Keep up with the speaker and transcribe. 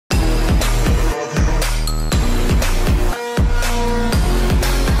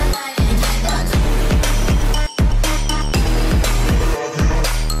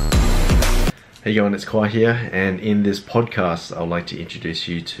Hey going, it's Khoa here, and in this podcast I'd like to introduce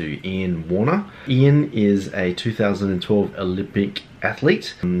you to Ian Warner. Ian is a 2012 Olympic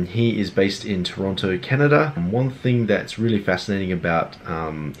athlete. He is based in Toronto, Canada. One thing that's really fascinating about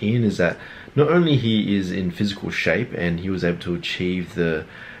Ian is that not only he is in physical shape and he was able to achieve the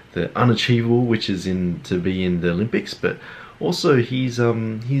unachievable, which is to be in the Olympics, but also he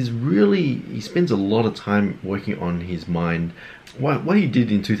spends a lot of time working on his mind. What he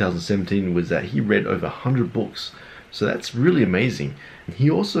did in 2017 was that he read over 100 books, so that's really amazing.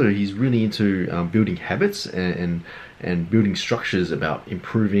 He's really into building habits and building structures about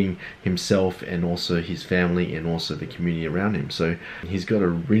improving himself and also his family and also the community around him. So he's got a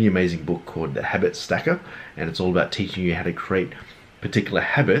really amazing book called The Habit Stacker, and it's all about teaching you how to create particular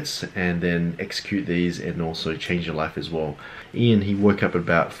habits and then execute these and also change your life as well. Ian, he woke up at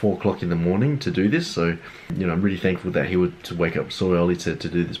about 4 o'clock in the morning to do this, so I'm really thankful that he would to wake up so early to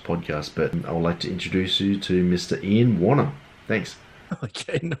do this podcast. But I would like to introduce you to Mr. Ian Warner. Thanks.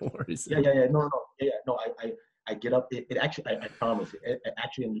 Okay, no worries. No. I get up. It actually, I promise, it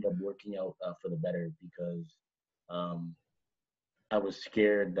actually ended up working out for the better because I was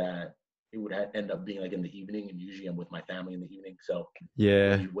scared that it would end up being like in the evening, and usually I'm with my family in the evening. So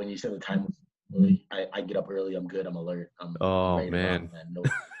yeah, when you said the time was early, I get up early. I'm good. I'm alert. I'm ready to man. run, man.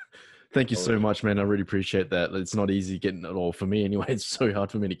 Thank you so much, man. I really appreciate that. It's not easy getting it all for me anyway. It's so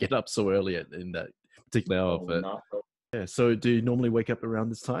hard for me to get up so early in that particular hour. But yeah, so do you normally wake up around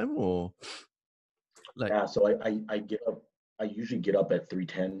this time or like? Yeah, so I get up. I usually get up at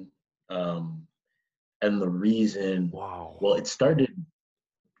 3:10. And the reason, well, it started.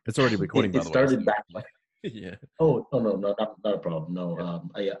 It's already recording, by the way. It started back. Yeah. Oh no, not a problem. No,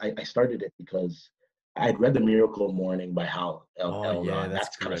 yeah. I started it because I had read The Miracle Morning by Hal Elrod. Yeah,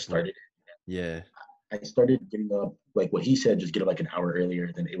 that's kind of started it. Yeah. I started getting up, like what he said, just get up like an hour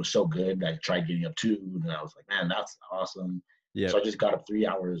earlier. Then it was so good. I tried getting up too, and I was like, man, that's awesome. Yeah. So I just got up 3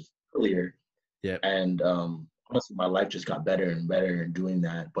 hours earlier. Yeah. And honestly, my life just got better and better in doing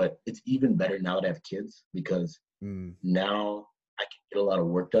that. But it's even better now that I have kids because now I can get a lot of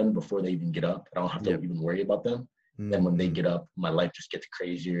work done before they even get up. I don't have to even worry about them. Then when they get up, my life just gets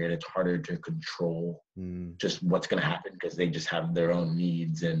crazier and it's harder to control just what's going to happen because they just have their own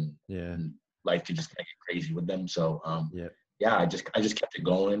needs and life can just get crazy with them. So I just kept it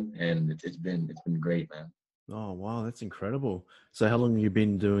going and it's been great, man. Oh wow, that's incredible. So how long have you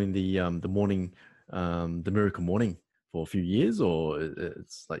been doing the morning, the Miracle Morning for a few years, or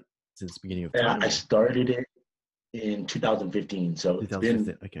it's like since the beginning of time? Yeah, I started it in 2015. So it's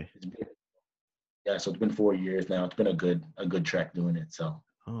been okay. So it's been 4 years now. It's been a good trek doing it. So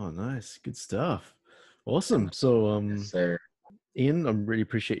nice, good stuff, awesome. So yes, sir. Ian, I really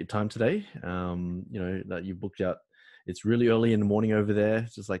appreciate your time today. That you booked out. It's really early in the morning over there.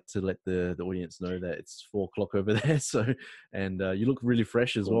 Just like to let the audience know that it's 4 o'clock over there. So, and you look really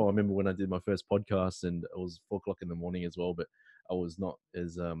fresh as well. I remember when I did my first podcast and it was 4 o'clock in the morning as well, but I was not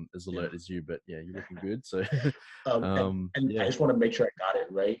as alert as you, but yeah, you're looking good. So, I just want to make sure I got it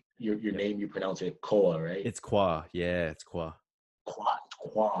right. Your name, you pronounce it Khoa, right? It's Khoa. Yeah, it's Khoa.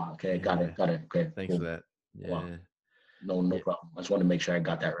 Khoa. Okay, got it. Okay. Thanks for that. Yeah. Khoa. No problem. I just want to make sure I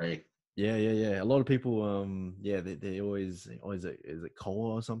got that right. Yeah. A lot of people, they always is it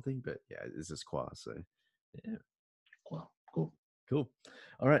Khoa or something? But yeah, it's just Khoa. So, yeah. Cool.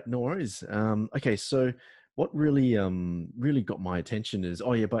 All right, no worries. Okay, so what really got my attention is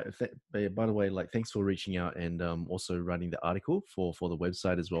by the way, like thanks for reaching out and also writing the article for the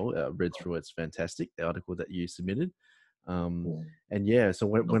website as well. I read through it. It's fantastic, the article that you submitted. And yeah, so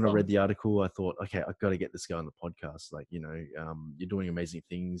when I read the article, I thought, okay, I've got to get this guy on the podcast. Like, you're doing amazing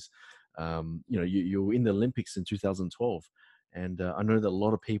things. You're in the Olympics in 2012, and I know that a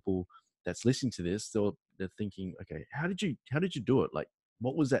lot of people that's listening to this, they're thinking, okay, how did you do it? Like,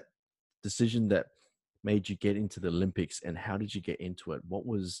 what was that decision that made you get into the Olympics, and how did you get into it? What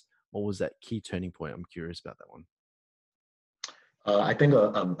was that key turning point? I'm curious about that one. I think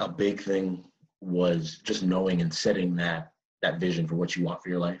a big thing was just knowing and setting that vision for what you want for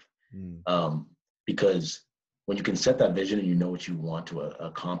your life. Because when you can set that vision and you know what you want to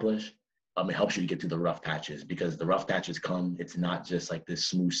accomplish, it helps you to get through the rough patches, because the rough patches come, it's not just like this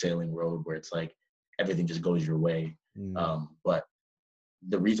smooth sailing road where it's like everything just goes your way. But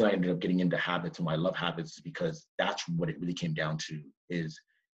the reason I ended up getting into habits and why I love habits is because that's what it really came down to. Is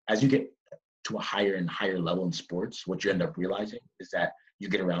as you get to a higher and higher level in sports, what you end up realizing is that you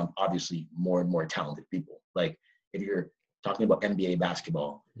get around obviously more and more talented people. Like if you're talking about NBA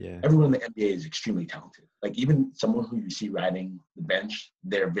basketball, everyone in the NBA is extremely talented. Like even someone who you see riding the bench,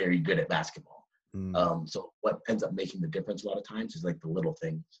 they're very good at basketball. So what ends up making the difference a lot of times is like the little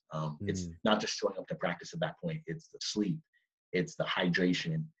things. It's not just showing up to practice at that point. It's the sleep, it's the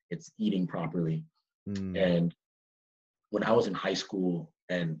hydration, it's eating properly. And when I was in high school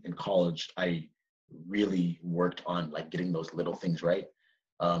and in college, I really worked on like getting those little things right.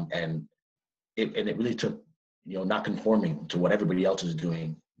 And it really took, not conforming to what everybody else is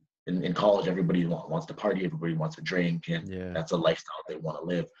doing. In college, everybody wants to party, everybody wants to drink, and that's a lifestyle they want to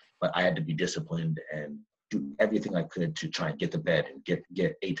live. But I had to be disciplined and do everything I could to try and get to bed and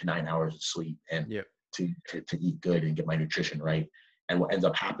get 8 to 9 hours of sleep and to eat good and get my nutrition right. And what ends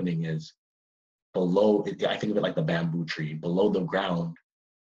up happening is I think of it like the bamboo tree. Below the ground,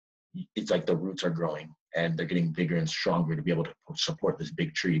 it's like the roots are growing and they're getting bigger and stronger to be able to support this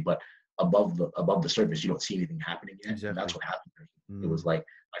big tree. But above the surface, you don't see anything happening yet. Exactly. And that's what happened. It was like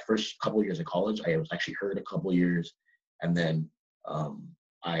my first couple of years of college, I was actually hurt a couple of years. And then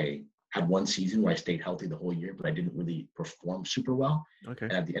I had one season where I stayed healthy the whole year, but I didn't really perform super well. Okay.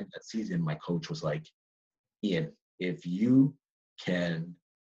 And at the end of that season, my coach was like, Ian, if you can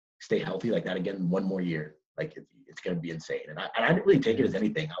stay healthy like that again one more year, like it's going to be insane. And I didn't really take it as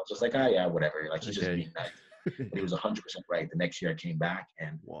anything. I was just like, yeah, whatever. Like he's just being nice. But he was 100% right. The next year I came back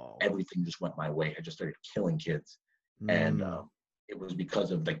and everything just went my way. I just started killing kids. And it was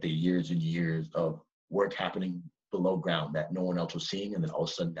because of like the years and years of work happening below ground that no one else was seeing. And then all of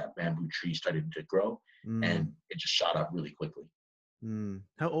a sudden that bamboo tree started to grow and it just shot up really quickly.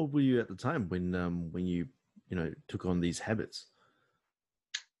 How old were you at the time when you took on these habits?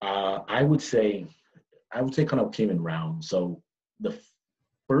 I would say kind of came in rounds. So the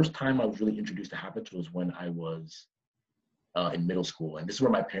first time I was really introduced to habits was when I was in middle school. And this is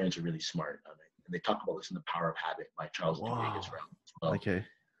where my parents are really smart. And they talk about this in The Power of Habit by Charles Duhigg as well. Okay.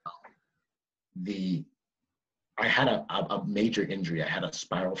 I had a major injury. I had a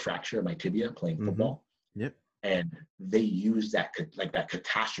spiral fracture of my tibia playing football. Yep. And they used that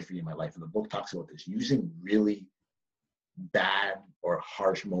catastrophe in my life. And the book talks about this, using really bad or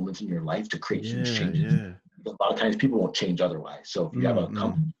harsh moments in your life to create huge changes. A lot of times people won't change otherwise. So if you have a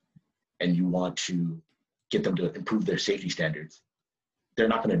company and you want to get them to improve their safety standards, they're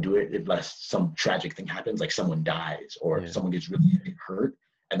not going to do it unless some tragic thing happens, like someone dies or someone gets really hurt.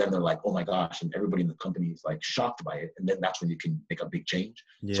 And then they're like, oh my gosh. And everybody in the company is like shocked by it. And then that's when you can make a big change.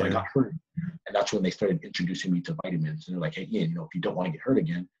 So I got hurt. And that's when they started introducing me to vitamins. And they're like, hey, Ian, if you don't want to get hurt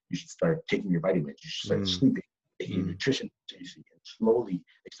again, you should start taking your vitamins. You should start sleeping, taking your nutrition. And slowly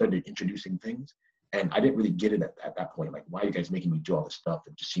they started introducing things. And I didn't really get it at that point. Like, why are you guys making me do all this stuff?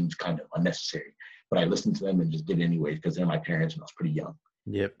 It just seems kind of unnecessary. But I listened to them and just did it anyways because they're my parents and I was pretty young.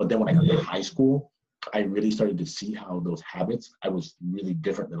 But then when I got to high school, I really started to see how those habits, I was really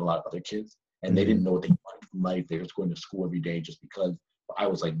different than a lot of other kids. And they didn't know what they wanted from life. They were just going to school every day just because. But I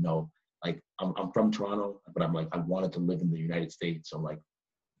was like, no, like I'm from Toronto, but I'm like, I wanted to live in the United States. So I'm like,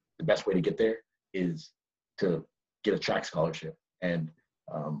 the best way to get there is to get a track scholarship. And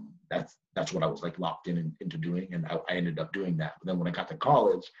that's what I was like locked into doing. And I ended up doing that. But then when I got to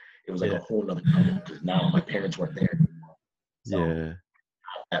college, it was like a whole nother problem because now my parents weren't there anymore. So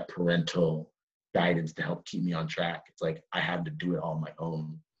that parental guidance to help keep me on track. It's like I had to do it all on my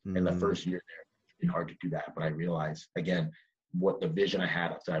own. And the first year there, it's really hard to do that. But I realized again what the vision I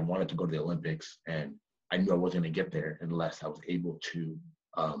had. So I wanted to go to the Olympics, and I knew I wasn't going to get there unless I was able to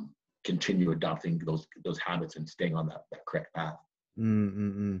continue adopting those habits and staying on that correct path.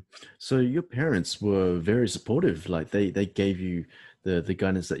 So your parents were very supportive. Like they gave you the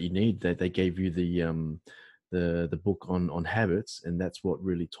guidance that you need. They gave you the book on habits, and that's what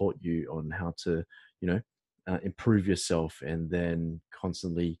really taught you on how to improve yourself, and then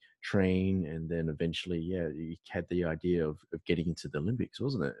constantly train, and then eventually you had the idea of getting into the Olympics,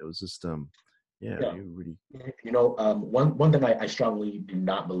 wasn't it? It was just you really one thing I strongly do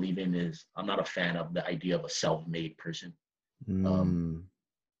not believe in is I'm not a fan of the idea of a self-made person.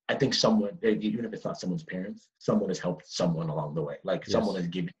 I think someone, even if it's not someone's parents, someone has helped someone along the way. Like someone has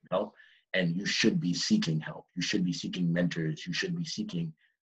given you help, and you should be seeking help. You should be seeking mentors. You should be seeking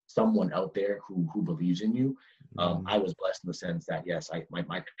someone out there who believes in you. I was blessed in the sense that yes,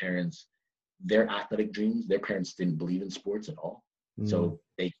 my parents, their athletic dreams, their parents didn't believe in sports at all. So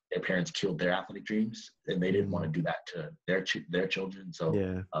their parents killed their athletic dreams, and they didn't want to do that to their children. So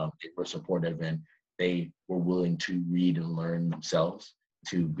they were supportive, and they were willing to read and learn themselves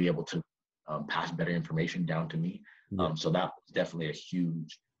to be able to pass better information down to me. So that was definitely a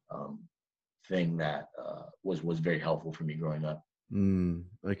huge thing that was very helpful for me growing up.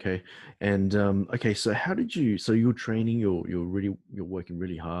 Okay. And okay, so how did you, so you're training, you're working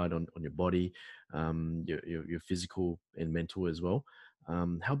really hard on your body, your physical and mental as well.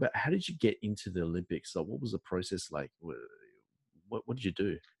 How did you get into the Olympics? Like, what was the process like? What did you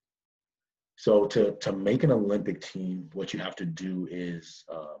do? So to make an Olympic team, what you have to do is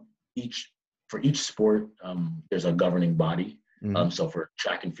for each sport, there's a governing body. So for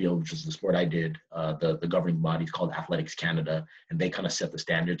track and field, which is the sport I did, the governing body is called Athletics Canada, and they kind of set the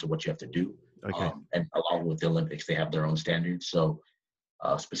standards of what you have to do. Okay. And along with the Olympics, they have their own standards. So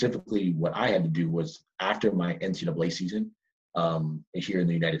specifically, what I had to do was after my NCAA season here in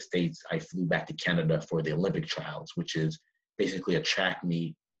the United States, I flew back to Canada for the Olympic trials, which is basically a track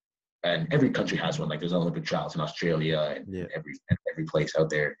meet. And every country has one. Like there's Olympic trials in Australia and every place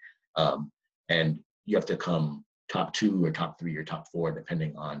out there. And you have to come top 2 or top 3 or top 4,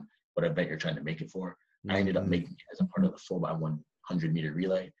 depending on what event you're trying to make it for. I ended up making it as a part of the 4x100 meter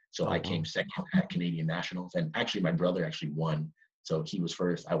relay. So I came second at Canadian Nationals. And actually my brother actually won. So he was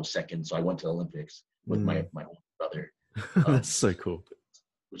first, I was second. So I went to the Olympics with my older brother. That's so cool.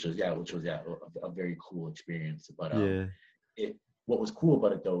 Which was a very cool experience. But what was cool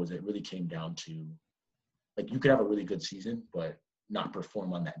about it though is it really came down to, like, you could have a really good season, but not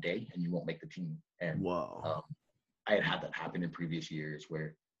perform on that day and you won't make the team. And I had that happen in previous years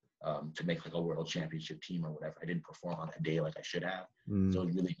where to make like a world championship team or whatever, I didn't perform on that day like I should have. So it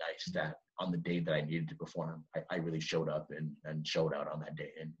was really nice that on the day that I needed to perform, I really showed up and showed out on that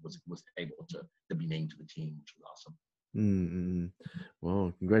day and was able to be named to the team, which was awesome.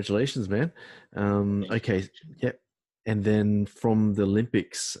 Well, congratulations, man. Okay. Yep. And then from the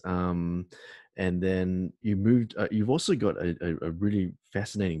Olympics, and then you moved, you've also got a really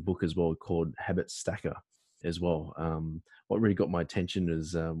fascinating book as well called Habit Stacker as well. What really got my attention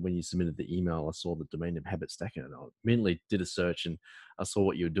is when you submitted the email, I saw the domain name Habit Stacker, and I immediately did a search and I saw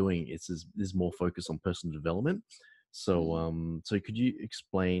what you were doing. There's more focus on personal development. So, so could you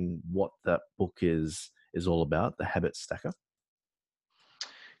explain what that book is all about, the Habit Stacker?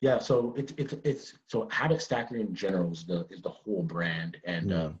 Yeah, so it's so Habit Stacker in general is the whole brand,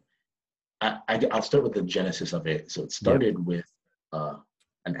 and I'll start with the genesis of it. So it started with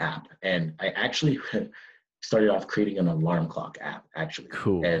an app, and I actually started off creating an alarm clock app, actually.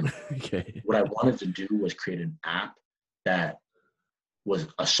 Cool. And what I wanted to do was create an app that was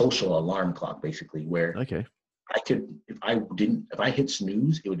a social alarm clock, basically, where I could, if I hit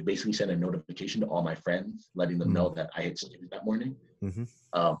snooze, it would basically send a notification to all my friends, letting them know that I hit snooze that morning.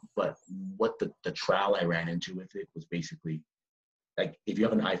 But what the trial I ran into with it was basically, like, if you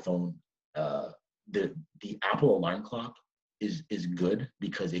have an iPhone, the Apple alarm clock is good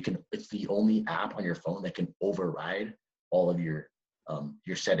because it's the only app on your phone that can override all of your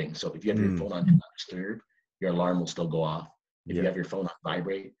settings. So if you have your phone on Do Not Disturb, your alarm will still go off. If you have your phone on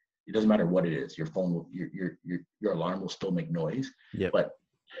vibrate, it doesn't matter what it is, your phone will, your alarm will still make noise. But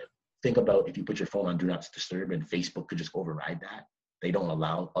think about if you put your phone on Do Not Disturb and Facebook could just override that. They don't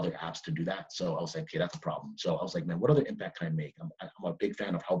allow other apps to do that. So I was like, okay, that's a problem. So I was like, man, what other impact can I make? I'm a big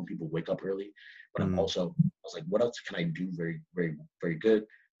fan of helping people wake up early, but I was like, what else can I do very, very, very good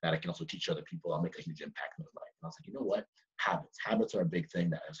that I can also teach other people? I'll make a huge impact in their life. And I was like, you know what? Habits are a big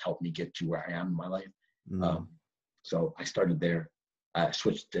thing that has helped me get to where I am in my life. So I started there. I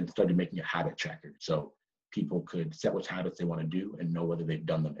switched and started making a habit tracker. So people could set which habits they want to do and know whether they've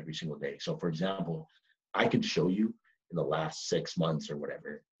done them every single day. So for example, I could show you in the last 6 months or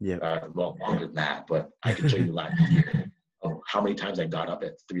whatever. Well, longer than that, but I can show you last year how many times I got up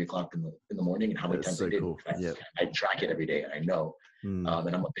at 3 o'clock in the morning and how many times I didn't. Cool. I track it every day, and I know. And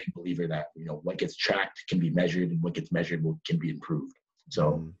I'm a big believer that, you know, what gets tracked can be measured, and what gets measured can be improved.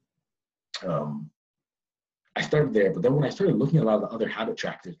 So I started there, but then when I started looking at a lot of the other habit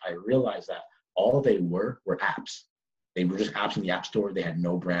trackers, I realized that all they were apps. They were just apps in the App Store. They had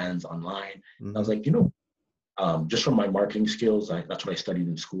no brands online. And I was like, you know, just from my marketing skills, that's what I studied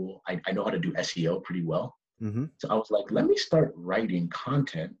in school. I know how to do SEO pretty well. So I was like, let me start writing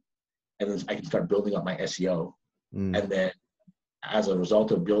content, and then I can start building up my SEO. And then as a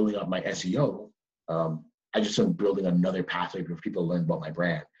result of building up my SEO, I just started building another pathway for people to learn about my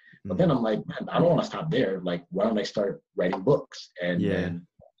brand. But then I'm like, man, I don't want to stop there. Like, why don't I start writing books? And then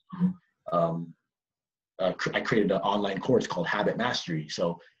I created an online course called Habit Mastery.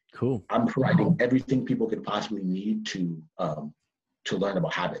 So I'm providing everything people could possibly need to learn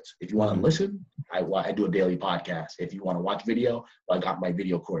about habits. If you want to listen, I do a daily podcast. If you want to watch video, well, I got my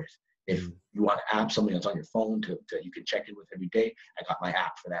video course. If you want to app something that's on your phone to you can check in with every day, I got my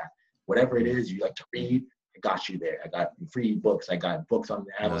app for that. Whatever it is you like to read, I got you there. I got free books. I got books on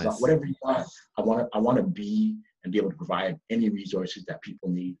Amazon. Whatever you want. I want to be and be able to provide any resources that people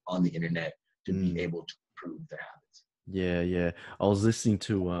need on the internet to be able to improve their habits. Yeah, yeah. I was listening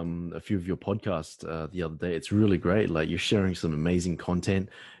to a few of your podcasts the other day. It's really great. Like you're sharing some amazing content.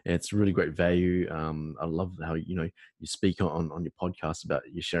 It's really great value. I love how you speak on your podcast about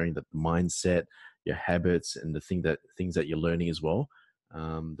you sharing the mindset, your habits, and the things that you're learning as well.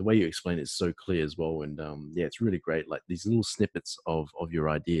 The way you explain it is so clear as well, and yeah, it's really great. Like these little snippets of your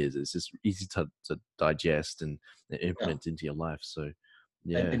ideas. It's just easy to digest and Yeah. implement into your life. So And,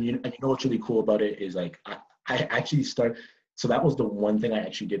 yeah, and you know what's really cool about it is like I actually start. So that was the one thing I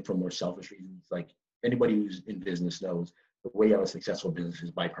actually did for more selfish reasons. Like anybody who's in business knows the way I was successful in business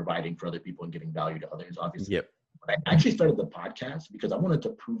is by providing for other people and giving value to others, obviously. yep, But I actually started the podcast because I wanted to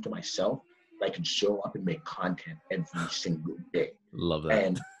prove to myself that I could show up and make content every single day. love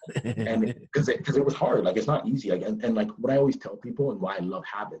that. And because it was hard, like it's not easy. Like and like what I always tell people and why I love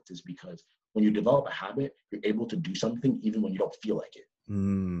habits is because when you develop a habit, you're able to do something even when you don't feel like it.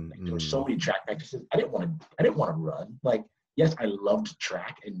 Like there were so many track practices. I didn't want to run. Like, yes, I loved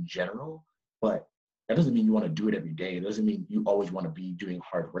track in general, but that doesn't mean you want to do it every day. It doesn't mean you always want to be doing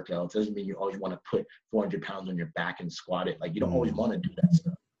hard workouts. It doesn't mean you always want to put 400 pounds on your back and squat it. Like you don't always want to do that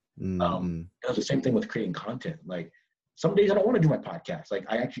stuff. It was the same thing with creating content. Like some days I don't want to do my podcast. Like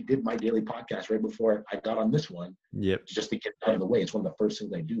I actually did my daily podcast right before I got on this one. Yep. Just to get out of the way. It's one of the first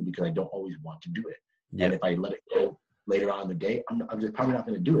things I do because I don't always want to do it. Yep. And if I let it go later on in the day, I'm just probably not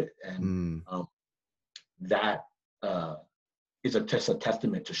going to do it. And that is a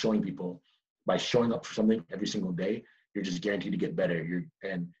testament to showing people by showing up for something every single day, you're just guaranteed to get better. You're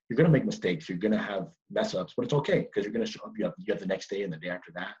going to make mistakes. You're going to have mess ups, but it's okay because you're going to show up. You have the next day and the day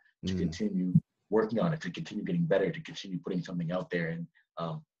after that to continue working on it, to continue getting better, to continue putting something out there and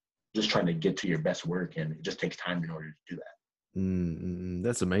just trying to get to your best work. And it just takes time in order to do that.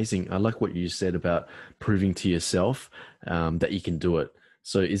 That's amazing. I like what you said about proving to yourself that you can do it.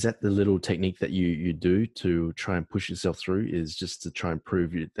 So is that the little technique that you do to try and push yourself through, is just to try and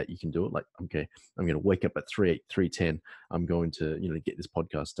prove that you can do it? Like, okay, I'm going to wake up at 3:10. I'm going to, get this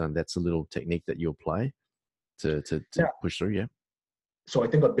podcast done. That's a little technique that you apply to push through. Yeah. So I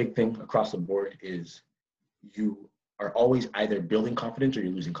think a big thing across the board is you are always either building confidence or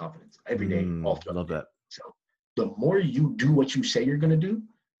you're losing confidence every day, all throughout. Love that. So the more you do what you say you're going to do,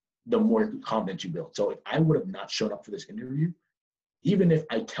 the more confidence you build. So if I would have not shown up for this interview, even if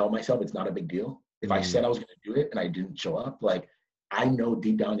I tell myself it's not a big deal, if I said I was going to do it and I didn't show up, like I know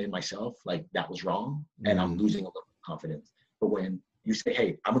deep down in myself, like that was wrong and I'm losing a little confidence. But when you say,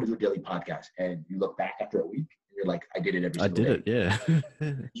 hey, I'm going to do a daily podcast and you look back after a week and you're like, I did it every single day. I did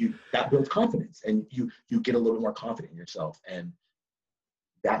it, yeah. That builds confidence and you get a little bit more confident in yourself. And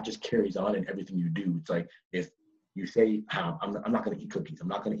that just carries on in everything you do. It's like, if you say, I'm not going to eat cookies, I'm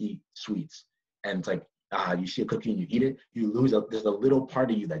not going to eat sweets. And it's like, you see a cookie and you eat it, you lose there's a little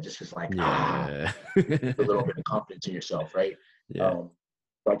part of you that just is like, a little bit of confidence in yourself, right? Yeah. So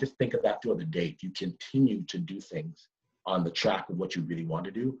I just think of that throughout the day. If you continue to do things on the track of what you really want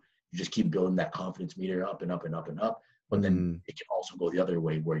to do, you just keep building that confidence meter up and up and up and up. But then it can also go the other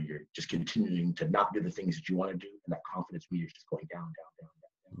way where you're just continuing to not do the things that you want to do, and that confidence meter is just going down, down, down,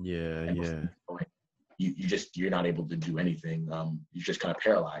 down. Yeah. You're not able to do anything. You're just kind of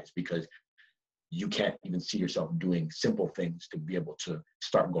paralyzed because you can't even see yourself doing simple things to be able to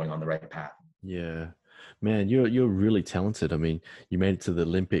start going on the right path. Yeah, man, you're really talented. I mean, you made it to the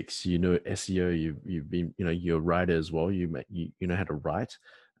Olympics. You know SEO. You've been, you're a writer as well. You know how to write.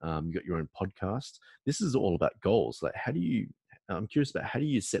 You got your own podcast. This is all about goals. Like, I'm curious about how do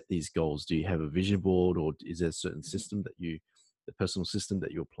you set these goals? Do you have a vision board, or is there a certain system the personal system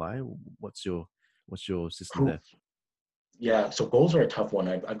that you apply? What's your system there? Yeah, so goals are a tough one.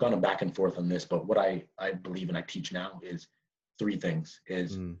 I've gone back and forth on this, but what I believe and I teach now is three things.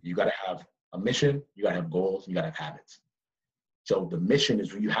 Is you got to have a mission, you got to have goals, you got to have habits. So the mission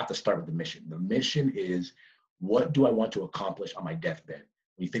is, you have to start with the mission. The mission is, what do I want to accomplish on my deathbed?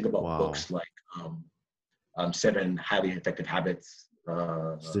 When you think about books like 7 Highly Effective Habits,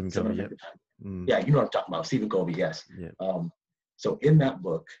 Stephen Covey, yeah, you know what I'm talking about, Stephen Covey, yes. Yeah. So in that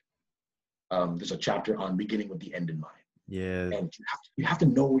book, there's a chapter on beginning with the end in mind. Yeah. And you have to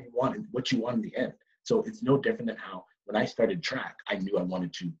know what you want in the end. So it's no different than how when I started track, I knew I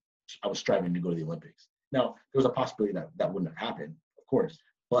was striving to go to the Olympics. Now, there was a possibility that wouldn't have happened, of course,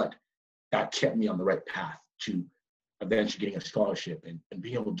 but that kept me on the right path to eventually getting a scholarship and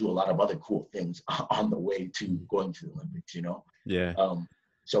being able to do a lot of other cool things on the way to going to the Olympics, Yeah.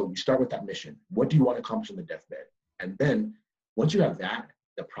 So you start with that mission. What do you want to accomplish on the deathbed? And then once you have that,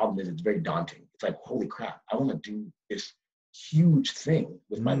 the problem is it's very daunting. It's like, holy crap, I want to do this huge thing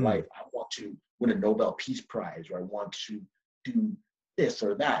with my life. I want to win a Nobel Peace Prize, or I want to do this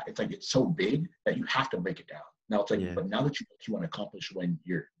or that. It's like, it's so big that you have to break it down. Now it's like, Yeah. but now that you know what you want to accomplish when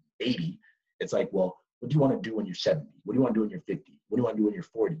you're 80, it's like, well, what do you want to do when you're 70? What do you want to do when you're 50? What do you want to do when you're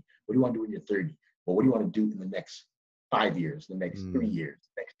 40? What do you want to do when you're 30? Well, what do you want to do in the next 5 years, the next 3 years,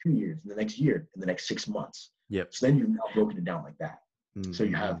 the next 2 years, the next year, in the next 6 months? Yep. So then you've now broken it down like that. So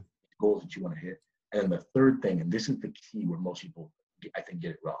you have goals that you want to hit. And then the third thing, and this is the key where most people, I think,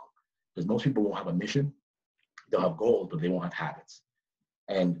 get it wrong, because most people won't have a mission. They'll have goals, but they won't have habits.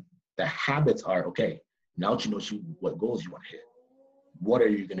 And the habits are, okay, now that you know what goals you want to hit, what are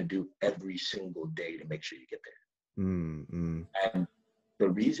you going to do every single day to make sure you get there? And the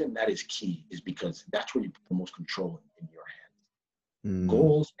reason that is key is because that's where you put the most control in your hands.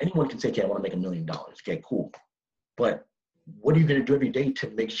 Goals, anyone can say, okay, I want to make $1 million. Okay, cool. But what are you going to do every day to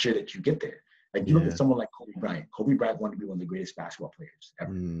make sure that you get there? Like you look at someone like Kobe Bryant. Kobe Bryant wanted to be one of the greatest basketball players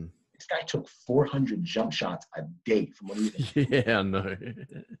ever. This guy took 400 jump shots a day from when he was Yeah, I know.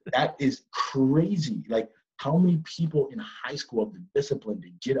 That is crazy. Like, how many people in high school have the discipline to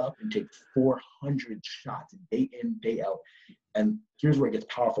get up and take 400 shots day in, day out? And here's where it gets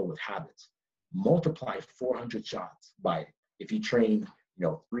powerful with habits. Multiply 400 shots by, if you train,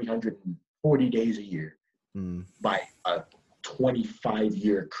 340 days a year, by a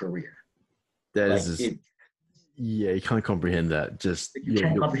 25-year career. That like is just, yeah, you can't comprehend that. Just you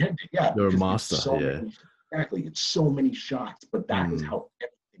can't comprehend it. Yeah, you're a master. Exactly. It's so many shots, but that is how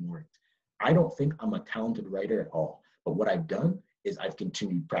everything works. I don't think I'm a talented writer at all, but what I've done is I've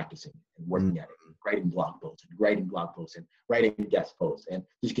continued practicing and working at it, writing blog posts and writing guest posts and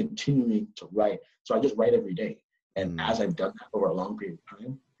just continuing to write. So I just write every day. And as I've done that over a long period of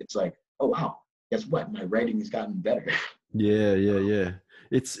time, it's like, oh, wow, guess what? My writing has gotten better. Yeah.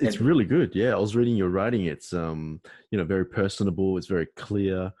 It's really good. Yeah, I was reading your writing. It's very personable. It's very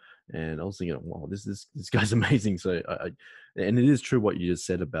clear, and I was thinking, wow, this guy's amazing. So and it is true what you just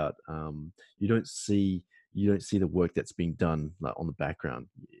said about you don't see the work that's being done like on the background.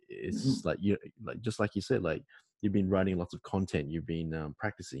 It's like just like you said, like you've been writing lots of content, you've been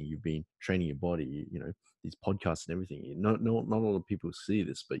practicing, you've been training your body. These podcasts and everything. Not a lot of people see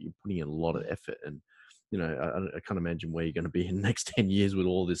this, but you're putting in a lot of effort and. I can't imagine where you're going to be in the next 10 years with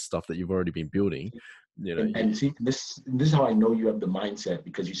all this stuff that you've already been building. And see, this is how I know you have the mindset,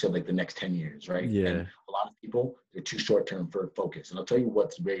 because you said like the next 10 years, right? Yeah. And a lot of people, they're too short-term for focus. And I'll tell you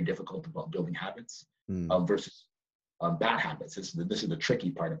what's very difficult about building habits versus bad habits. This is the tricky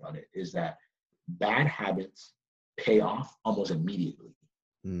part about it, is that bad habits pay off almost immediately.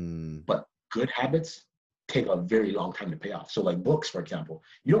 But good habits take a very long time to pay off. So like books, for example,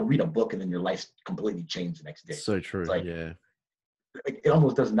 you don't read a book and then your life's completely changed the next day. So true. It's like, yeah. It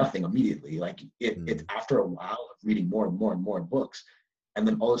almost does nothing immediately. Like it's after a while of reading more and more and more books. And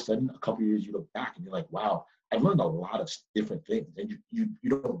then all of a sudden, a couple of years, you look back and you're like, wow, I've learned a lot of different things. And you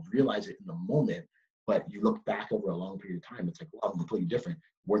don't realize it in the moment, but you look back over a long period of time. It's like, wow, I'm completely different.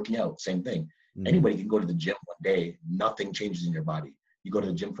 Working out, same thing. Anybody can go to the gym one day, nothing changes in your body. You go to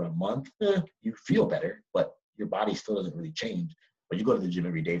the gym for a month, you feel better, but your body still doesn't really change. But you go to the gym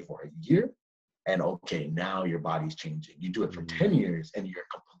every day for a year, and okay, now your body's changing. You do it for 10 years, and you're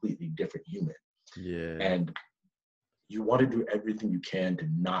a completely different human. Yeah. And you want to do everything you can to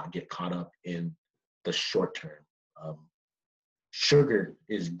not get caught up in the short term. Sugar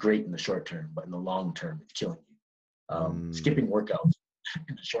is great in the short term, but in the long term, it's killing you. Skipping workouts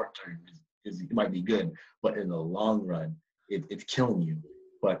in the short term it might be good, but in the long run, it's killing you.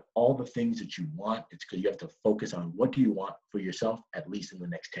 But all the things that you want, it's because you have to focus on what do you want for yourself, at least in the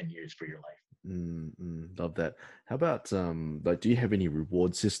next 10 years for your life. Love that. How about do you have any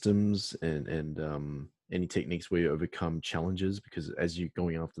reward systems and any techniques where you overcome challenges? Because as you're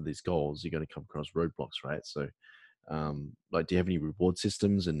going after these goals, you're going to come across roadblocks, right? So do you have any reward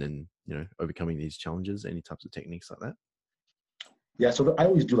systems and then overcoming these challenges? Any types of techniques like that? Yeah, so I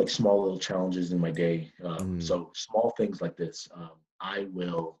always do like small little challenges in my day. So small things like this.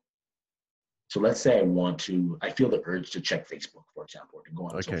 So let's say I feel the urge to check Facebook, for example, or to go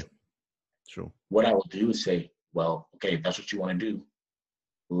on social media. Sure. What I will do is say, well, okay, if that's what you want to do,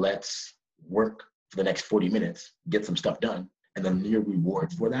 let's work for the next 40 minutes, get some stuff done. And then your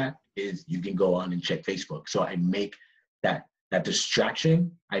reward for that is you can go on and check Facebook. So I make that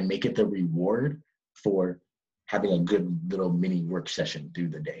distraction, I make it the reward for having a good little mini work session through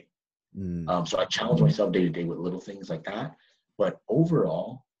the day. So I challenge myself day to day with little things like that. But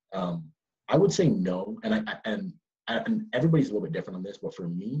overall, I would say no. And everybody's a little bit different on this, but for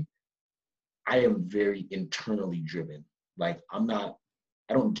me, I am very internally driven. Like I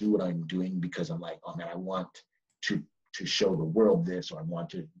don't do what I'm doing because I'm like, oh man, I want to show the world this, or I want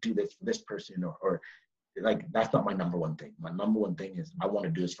to do this for this person, or like that's not my number one thing. My number one thing is I want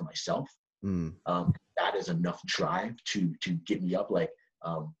to do this for myself. that is enough drive to get me up.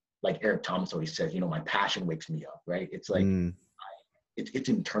 Like Eric Thomas always says, my passion wakes me up, right? It's like it's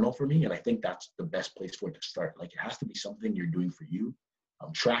internal for me, and I think that's the best place for it to start. Like, it has to be something you're doing for you.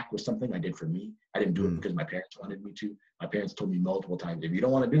 Track was something I did for me. I didn't do it because my parents wanted me to. My parents told me multiple times, if you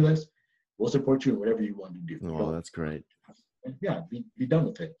don't want to do this, we'll support you in whatever you want to do. Oh, that's great. Yeah, be done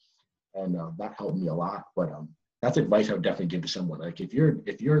with it. And that helped me a lot. But that's advice I would definitely give to someone. Like, if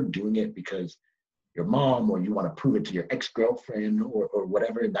you're doing it because your mom, or you want to prove it to your ex-girlfriend or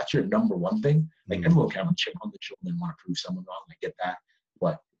whatever, that's your number one thing. Like, everyone can have a chip on the shoulder and want to prove someone wrong. I get that.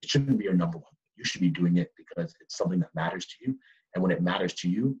 But it shouldn't be your number one. You should be doing it because it's something that matters to you. And when it matters to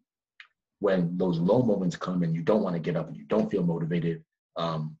you, when those low moments come and you don't want to get up and you don't feel motivated,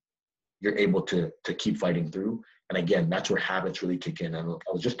 you're able to keep fighting through. And again, that's where habits really kick in. And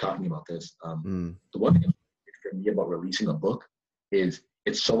I was just talking about this. The one thing for me about releasing a book is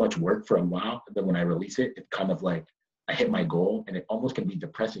it's so much work for a while. And then when I release it, it kind of like, I hit my goal, and it almost can be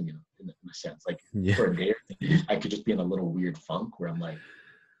depressing in a sense. Like, for a day, I could just be in a little weird funk where I'm like,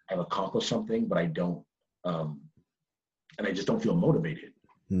 I've accomplished something, but I don't, and I just don't feel motivated.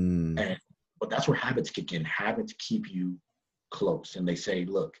 But that's where habits kick in. Habits keep you close, and they say,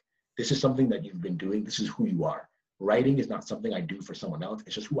 look, this is something that you've been doing. This is who you are. Writing is not something I do for someone else.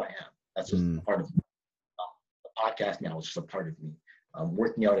 It's just who I am. That's just a part of me. The podcast now is just a part of me.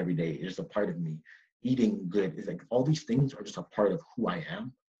 Working out every day is just a part of me. Eating good is like, all these things are just a part of who I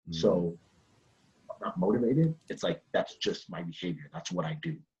am. So I'm not motivated. It's like, that's just my behavior. That's what I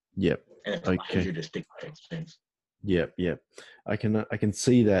do. Yep. And it's easier to stick to those things. Yep. I can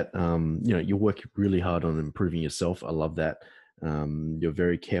see that. You work really hard on improving yourself. I love that. You're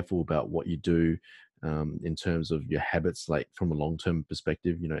very careful about what you do in terms of your habits, like from a long-term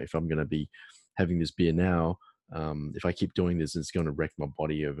perspective. If I'm going to be having this beer now, if I keep doing this, it's going to wreck my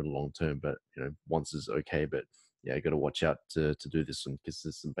body over the long term. But once is okay. But yeah, you got to watch out to do this on a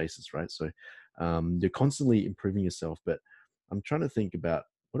consistent basis, right? So you're constantly improving yourself. But I'm trying to think about,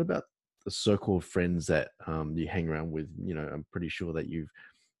 what about the circle of friends that you hang around with? I'm pretty sure that you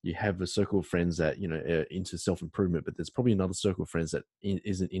have a circle of friends that are into self-improvement, but there's probably another circle of friends that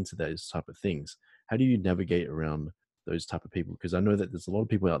isn't into those type of things. How do you navigate around those type of people? Because I know that there's a lot of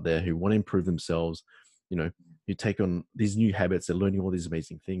people out there who want to improve themselves, who take on these new habits, they're learning all these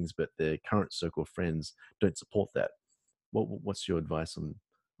amazing things, but their current circle of friends don't support that. What's your advice on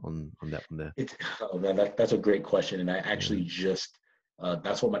that one there? That's a great question. And I actually just,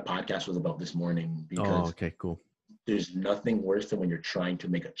 that's what my podcast was about this morning, because okay, cool. There's nothing worse than when you're trying to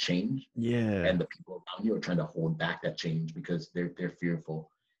make a change, and the people around you are trying to hold back that change because they're fearful.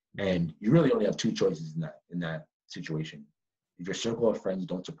 And you really only have two choices in that situation. If your circle of friends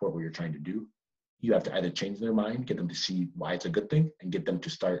don't support what you're trying to do, you have to either change their mind, get them to see why it's a good thing, and get them to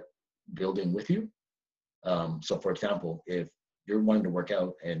start building with you. So for example, if you're wanting to work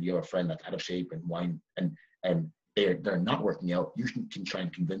out and you have a friend that's out of shape and they're not working out, you can try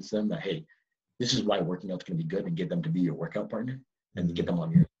and convince them that, hey, this is why working out's going to be good, and get them to be your workout partner and get them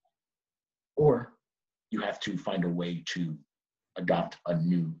on your. Or you have to find a way to adopt a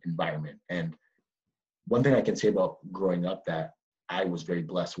new environment. And one thing I can say about growing up that I was very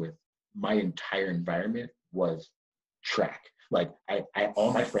blessed with, my entire environment was track. Like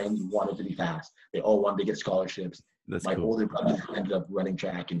all my friends wanted to be fast. They all wanted to get scholarships. My older brother ended up running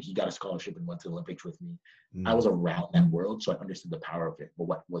track, and he got a scholarship and went to the Olympics with me. I was around that world, so I understood the power of it. But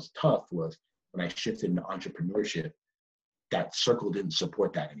what was tough was when I shifted into entrepreneurship, that circle didn't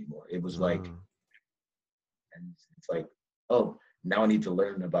support that anymore. It was like, and it's like, oh, now I need to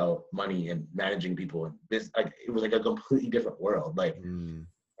learn about money and managing people and business. Like, it was like a completely different world. Like, and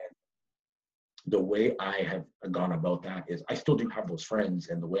the way I have gone about that is I still do have those friends,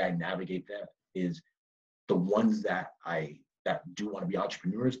 and the way I navigate that is the ones that do want to be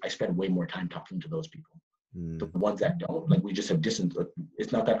entrepreneurs, I spend way more time talking to those people. The ones that don't, like, we just have distance.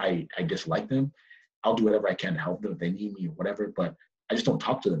 It's not that I dislike them. I'll do whatever I can to help them if they need me or whatever, but I just don't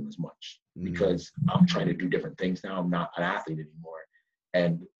talk to them as much because I'm trying to do different things now. I'm not an athlete anymore.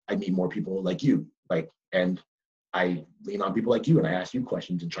 And I meet more people like you, and I lean on people like you, and I ask you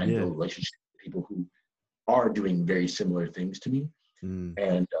questions and try and build relationships with people who are doing very similar things to me.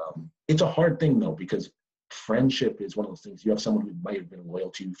 And it's a hard thing though, because friendship is one of those things. You have someone who might have been loyal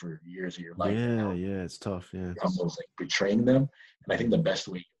to you for years of your life. It's tough. You're almost like betraying them. And I think the best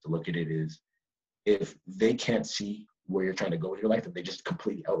way to look at it is, if they can't see where you're trying to go with your life, if they just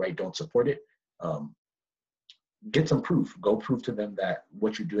completely outright don't support it, get some proof. Go prove to them that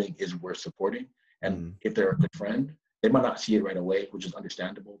what you're doing is worth supporting. And if they're a good friend, they might not see it right away, which is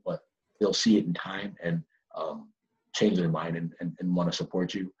understandable, but they'll see it in time and change their mind and want to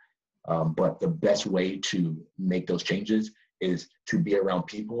support you. But the best way to make those changes is to be around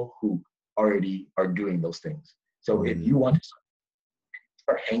people who already are doing those things. So if you want to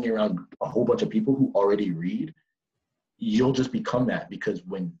start hanging around a whole bunch of people who already read, you'll just become that, because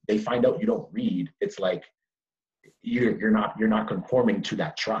when they find out you don't read, it's like you're not conforming to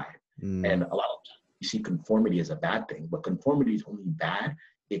that tribe. And a lot of times you see conformity as a bad thing, but conformity is only bad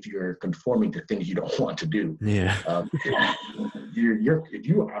if you're conforming to things you don't want to do. Yeah. If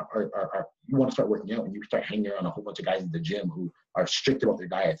you want to start working out and you start hanging around a whole bunch of guys at the gym who are strict about their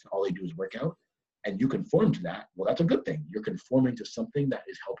diets and all they do is work out, and you conform to that, well, that's a good thing. You're conforming to something that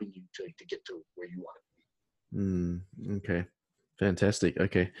is helping you to get to where you want to be. Okay. Fantastic.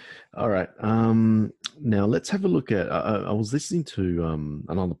 Okay. All right. Now let's have a look at, I was listening to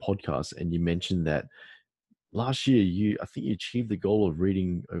another podcast, and you mentioned that last year I think you achieved the goal of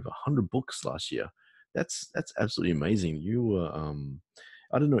reading over 100 books last year. That's absolutely amazing. You were,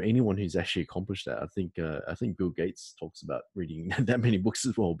 I don't know anyone who's actually accomplished that. I think Bill Gates talks about reading that many books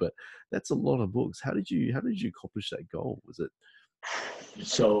as well, but that's a lot of books. How did you accomplish that goal? Was it?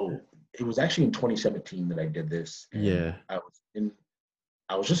 So it was actually in 2017 that I did this. Yeah. I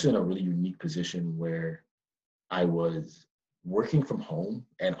was just in a really unique position where I was working from home,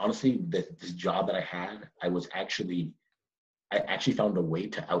 and honestly, this job that I had, I actually found a way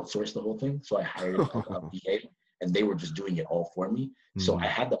to outsource the whole thing. So I hired a VA, and they were just doing it all for me. So I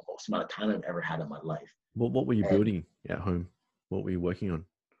had the most amount of time I've ever had in my life. What were you building at home? What were you working on?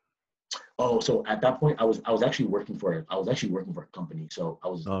 Oh, so at that point, I was actually working for a company. So I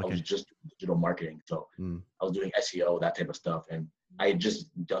was just doing digital marketing. So I was doing SEO, that type of stuff, and I had just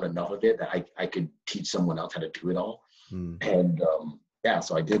done enough of it that I could teach someone else how to do it all. And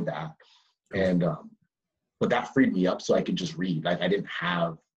so I did that, and but that freed me up so I could just read. Like I didn't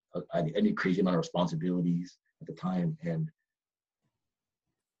have any crazy amount of responsibilities at the time, and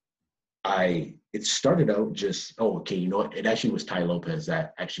it started out just, you know what? It actually was Ty Lopez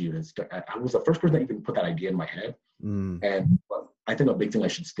that actually I was the first person that even put that idea in my head. And I think a big thing I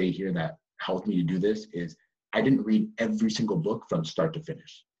should state here that helped me to do this is I didn't read every single book from start to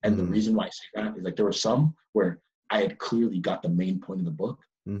finish. And the reason why I say that is like there were some where I had clearly got the main point of the book.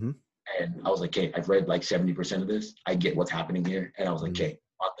 And I was like, okay, I've read like 70% of this. I get what's happening here. And I was like, okay,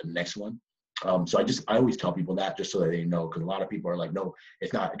 on the next one. So I always tell people that just so that they know, because a lot of people are like, no,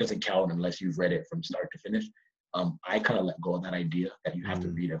 it doesn't count unless you've read it from start to finish. I kind of let go of that idea that you have to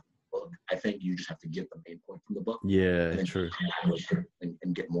read a book. I think you just have to get the main point from the book. Yeah, true.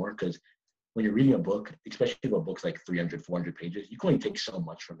 And get more, because when you're reading a book, especially if a book's like 300, 400 pages, you can only take so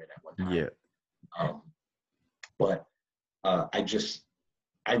much from it at one time. Yeah. But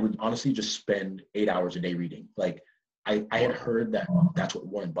I would honestly just spend 8 hours a day reading. Like I had heard that that's what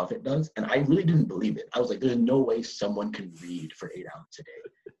Warren Buffett does, and I really didn't believe it. I was like, there's no way someone can read for 8 hours a day.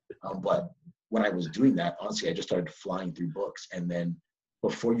 But when I was doing that, honestly, I just started flying through books, and then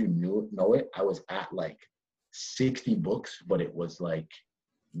before you know it, I was at like 60 books, but it was like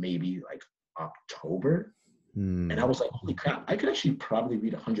maybe like October, and I was like, holy crap, I could actually probably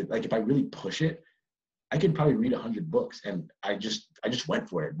read 100. Like if I really push it, I could probably read 100 books. And I just went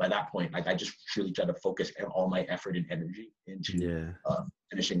for it. By that point, like I just really tried to focus all my effort and energy into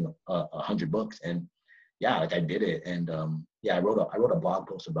finishing 100 books. And like I did it. And I wrote a blog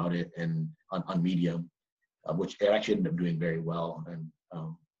post about it and on Medium, which it actually ended up doing very well. And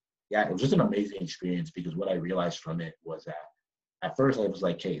it was just an amazing experience, because what I realized from it was that at first I was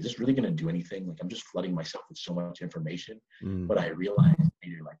like, hey, is this really going to do anything? Like I'm just flooding myself with so much information. But I realized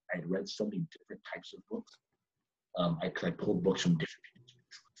later, like I read so many different types of books. I pulled books from different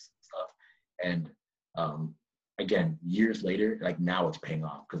people's stuff. And again, years later, like now it's paying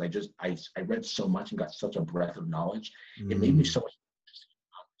off, because I read so much and got such a breadth of knowledge. It made me so much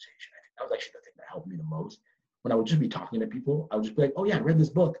conversation. I think that was actually the thing that helped me the most. When I would just be talking to people, I would just be like, oh yeah, I read this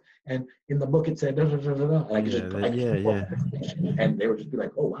book, and in the book it said da da da da da, and I could just and they would just be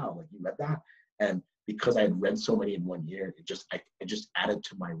like, oh wow, like you read that. And because I had read so many in 1 year, it just added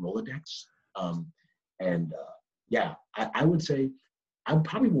to my Rolodex. I would say I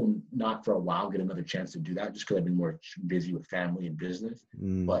probably will not for a while get another chance to do that, just because I've been more busy with family and business.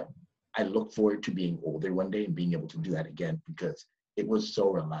 But I look forward to being older one day and being able to do that again, because it was so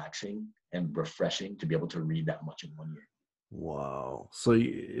relaxing and refreshing to be able to read that much in 1 year. Wow. So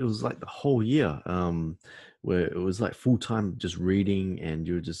it was like the whole year, where it was like full time just reading, and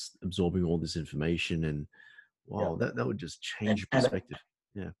you're just absorbing all this information, and wow, that would just change your perspective.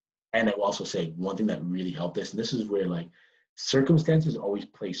 And I will also say one thing that really helped this, and this is where like circumstances always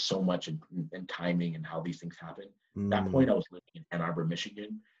play so much in timing and how these things happen. At that point, I was living in Ann Arbor,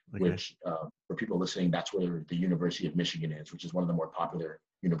 Michigan, which for people listening, that's where the University of Michigan is, which is one of the more popular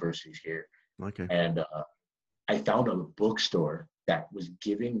universities here. Okay. And I found a bookstore that was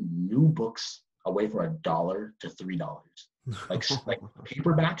giving new books away for $1 to $3. Like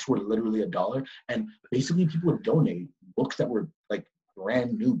paperbacks were literally $1, and basically people would donate books that were like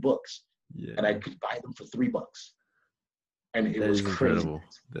brand new books, and I could buy them for $3. And it was crazy. Incredible.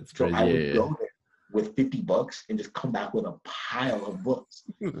 That's so crazy. I would go there with $50 and just come back with a pile of books.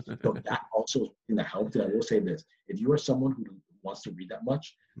 So that also is something that helped. And I will say this: if you are someone who wants to read that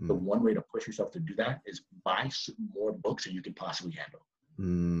much, the one way to push yourself to do that is buy more books than you can possibly handle.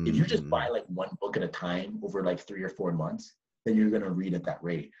 If you just buy like one book at a time over like 3 or 4 months, then you're gonna read at that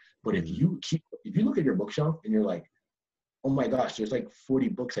rate. But if you look at your bookshelf and you're like, oh my gosh, there's like 40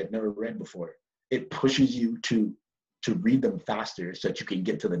 books I've never read before, it pushes you to read them faster so that you can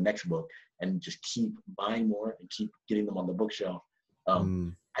get to the next book and just keep buying more and keep getting them on the bookshelf.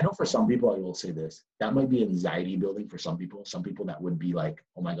 I know for some people, I will say this, that might be anxiety building for some people that would be like,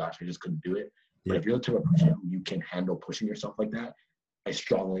 oh my gosh, I just couldn't do it. But if you're the type of person who you can handle pushing yourself like that, I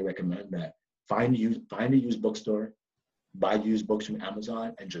strongly recommend that. Find a used bookstore, buy used books from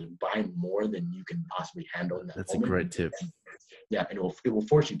Amazon, and just buy more than you can possibly handle in that That's moment. a great tip. And it will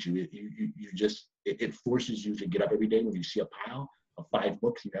force you to. It forces you to get up every day when you see a pile of 5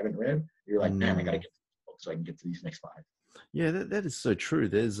 books you haven't read. You're like, man, I gotta get to these books so I can get to these next 5. Yeah, that is so true.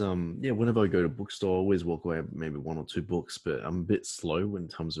 There's whenever I go to bookstore, I always walk away with maybe 1 or 2 books, but I'm a bit slow when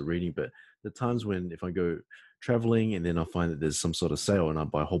it comes to reading. But the times when if I go traveling and then I find that there's some sort of sale and I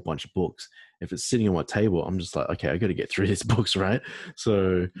buy a whole bunch of books, if it's sitting on my table, I'm just like, okay, I got to get through these books, right?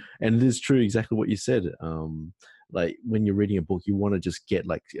 So, and it is true exactly what you said. Like when you're reading a book, you want to just get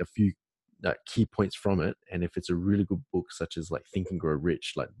like a few key points from it. And if it's a really good book, such as like Think and Grow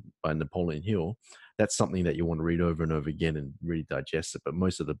Rich, like by Napoleon Hill, that's something that you want to read over and over again and really digest it. But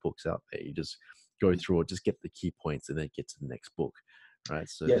most of the books out there, you just go through it, just get the key points and then get to the next book. Right.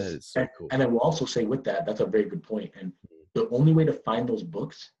 So yes. That is so cool. And I will also say with that, that's a very good point. And the only way to find those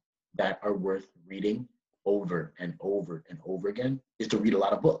books that are worth reading over and over and over again is to read a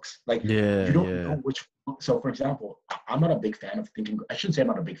lot of books. Like you don't know which book. So for example, I'm not a big fan of I shouldn't say I'm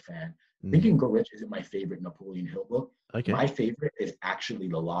not a big fan. Think and Grow Rich isn't my favorite Napoleon Hill book. Okay. My favorite is actually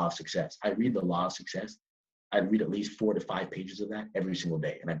The Law of Success. I read The Law of Success. I read at least 4 to 5 pages of that every single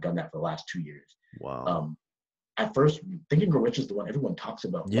day. And I've done that for the last 2 years. Wow. At first, Think and Grow Rich is the one everyone talks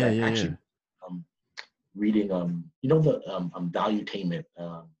about. Reading, the Valuetainment.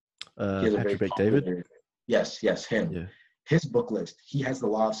 Patrick Bet-David? Yes, him. Yeah. His book list, he has The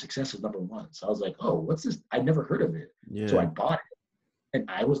Law of Success as number 1. So I was like, oh, what's this? I'd never heard of it. Yeah. So I bought it. And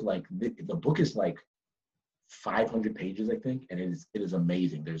I was like, the book is like 500 pages, I think, and it is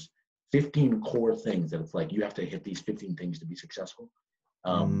amazing. There's 15 core things that it's like you have to hit these 15 things to be successful.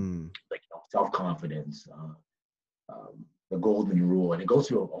 Like self-confidence, the golden rule, and it goes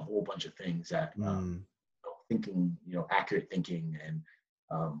through a whole bunch of things that thinking, accurate thinking, and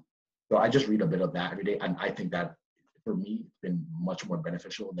so I just read a bit of that every day, and I think that for me it's been much more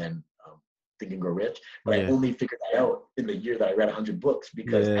beneficial than Think and Grow Rich. But I only figured that out in the year that I read 100 books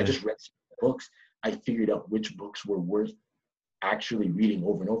because I just read books. I figured out which books were worth actually reading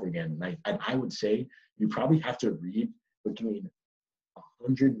over and over again. And I would say you probably have to read between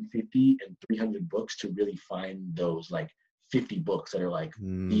 150 and 300 books to really find those like 50 books that are like,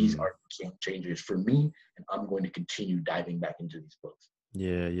 these are game changers for me, and I'm going to continue diving back into these books.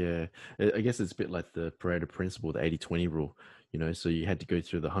 Yeah. I guess it's a bit like the Pareto principle, the 80-20 rule. So you had to go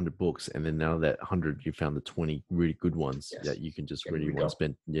through the 100 books, and then now that 100, you found the 20 really good ones that you can just really want to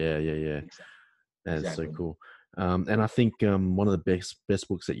spend. Yeah. That's so cool. And I think one of the best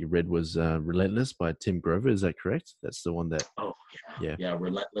books that you read was Relentless by Tim Grover. Is that correct? That's the one that. Oh yeah,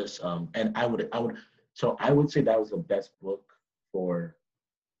 Relentless. And I would say that was the best book for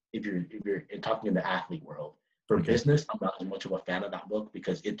if you're talking in the athlete world. For business, I'm not as much of a fan of that book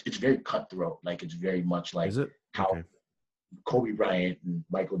because it's very cutthroat. Like it's very much like how Kobe Bryant and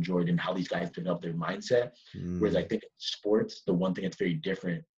Michael Jordan, how these guys develop their mindset. Whereas I think in sports, the one thing that's very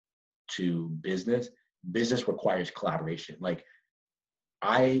different to business requires collaboration. Like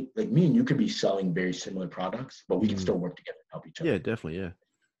me and you could be selling very similar products, but we can still work together and help each other. Yeah, definitely. Yeah.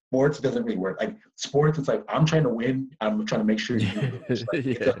 Sports doesn't really work. Like sports, it's like I'm trying to win. I'm trying to make sure you lose. Like,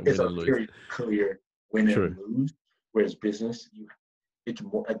 it's a very clear win and lose. Whereas business, it's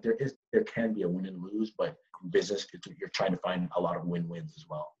more like there can be a win and lose, but in business, you're trying to find a lot of win-wins as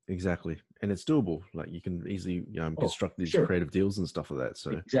well. Exactly, and it's doable. Like you can easily construct these creative deals and stuff like that.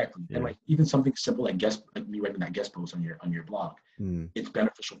 So exactly, and like even something simple like me writing that guest post on your blog, it's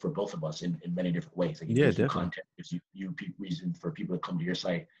beneficial for both of us in many different ways. Like it gives you content, gives you reason for people to come to your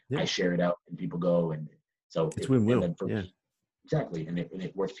site. I share it out, and people go, and so it's win-win. exactly, and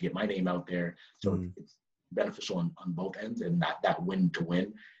it works to get my name out there. So it's beneficial on both ends, and that win to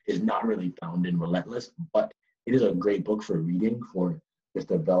win is not really found in Relentless, but it is a great book for reading for just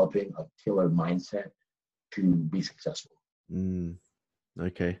developing a killer mindset to be successful.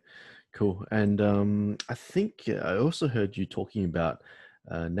 Okay, cool. And I think I also heard you talking about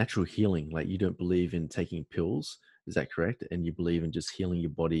natural healing. Like you don't believe in taking pills, is that correct? And you believe in just healing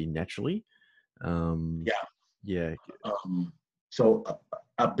your body naturally. Yeah. So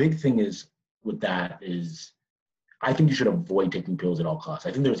a big thing is with that is I think you should avoid taking pills at all costs.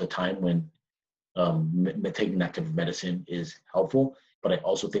 I think there was a time when taking that type of medicine is helpful, but I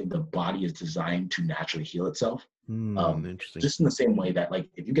also think the body is designed to naturally heal itself. Interesting. Just in the same way that, like,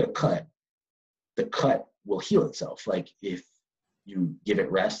 if you get a cut, the cut will heal itself. Like if you give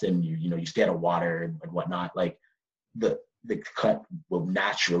it rest and you stay out of water and whatnot, like the cut will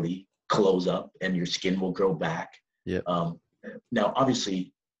naturally close up and your skin will grow back. Yeah. Now,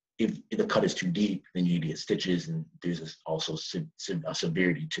 obviously, if the cut is too deep, then you need to get stitches, and there's also a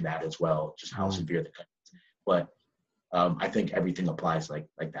severity to that as well, just how severe the cut is. But I think everything applies like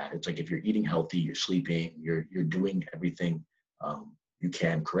that. It's like if you're eating healthy, you're sleeping, you're doing everything you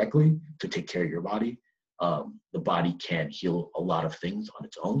can correctly to take care of your body. The body can heal a lot of things on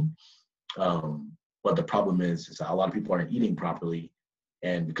its own. But the problem is that a lot of people aren't eating properly,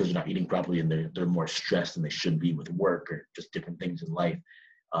 and because they're not eating properly and they're more stressed than they should be with work or just different things in life,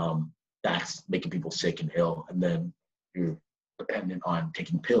 that's making people sick and ill. And then you're dependent on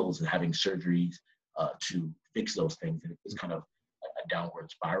taking pills and having surgeries to fix those things. And it's kind of a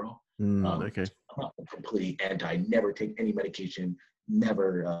downward spiral. Okay. I'm not completely anti, never take any medication,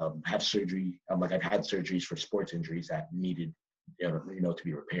 never have surgery. Like I've had surgeries for sports injuries that needed, to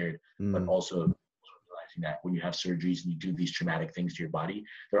be repaired, but also realizing that when you have surgeries and you do these traumatic things to your body,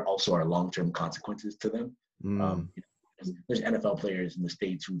 there also are long-term consequences to them. There's NFL players in the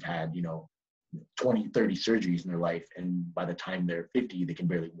States who've had, 20, 30 surgeries in their life, and by the time they're 50, they can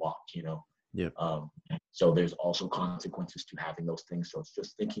barely walk, Yeah. So there's also consequences to having those things. So it's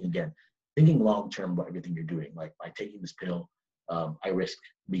just thinking long-term about everything you're doing. Like by taking this pill, I risk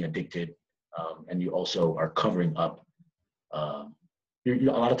being addicted, and you also are covering up. A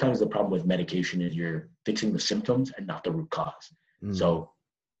lot of times the problem with medication is you're fixing the symptoms and not the root cause. So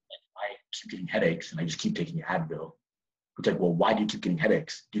I keep getting headaches and I just keep taking Advil. It's like, well, why do you keep getting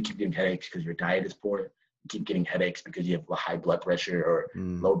headaches? Do you keep getting headaches because your diet is poor? You keep getting headaches because you have high blood pressure or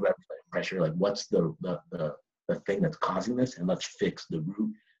low blood pressure? Like, what's the thing that's causing this? And let's fix the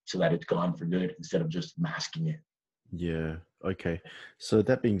root so that it's gone for good instead of just masking it. Yeah. Okay. So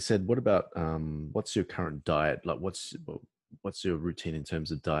that being said, what about what's your current diet? Like, what's your routine in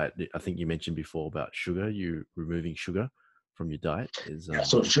terms of diet? I think you mentioned before about sugar. You removing sugar from your diet is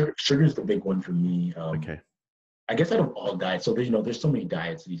so sugar is the big one for me. Okay. I guess out of all diets, so there's so many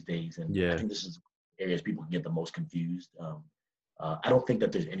diets these days, and Yeah. I think this is areas people can get the most confused. I don't think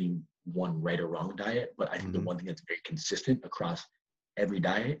that there's any one right or wrong diet, but I think the one thing that's very consistent across every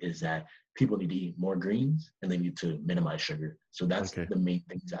diet is that people need to eat more greens and they need to minimize sugar. So that's the main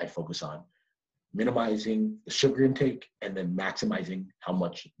things I focus on: minimizing the sugar intake and then maximizing how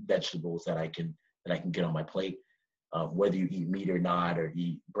much vegetables that I can get on my plate. Whether you eat meat or not, or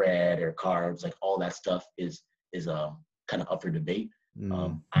eat bread or carbs, like all that stuff is kind of up for debate. I try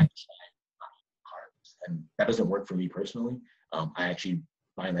not to eat carbs, and that doesn't work for me personally. I actually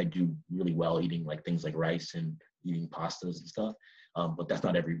find I do really well eating like things like rice and eating pastas and stuff, but that's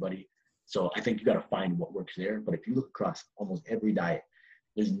not everybody. So I think you got to find what works there. But if you look across almost every diet,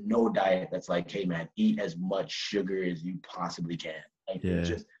 there's no diet that's like, hey man, eat as much sugar as you possibly can. Like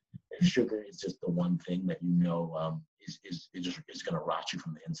sugar is just the one thing that is going to rot you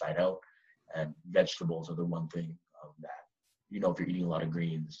from the inside out. And vegetables are the one thing that, if you're eating a lot of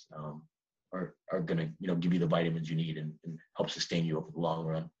greens, are going to, give you the vitamins you need and help sustain you over the long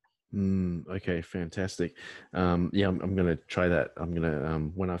run. Okay, fantastic. I'm going to try that. I'm going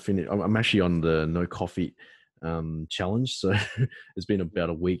to, when I finish, I'm actually on the no coffee challenge. So it's been about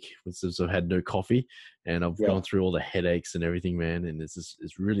a week since I've had no coffee, and I've gone through all the headaches and everything, man. And it's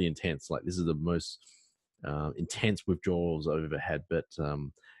really intense. Like this is the most intense withdrawals I've ever had. But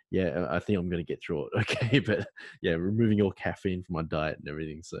I think I'm going to get through it. Okay. But removing all caffeine from my diet and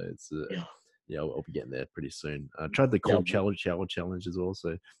everything. So it's, I'll be getting there pretty soon. I tried the cold shower challenge as well. So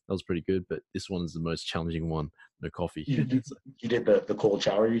that was pretty good. But this one is the most challenging one. No coffee. You did the cold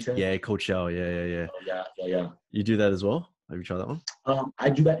shower, you said? Yeah, cold shower. Yeah. Oh, yeah. You do that as well? Have you tried that one? I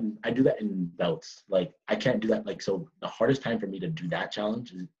do that in bouts. Like I can't do that. Like, so the hardest time for me to do that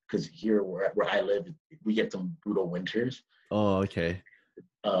challenge is because here where I live, we get some brutal winters. Oh, okay.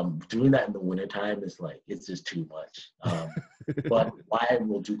 Doing that in the wintertime is like, it's just too much. But why I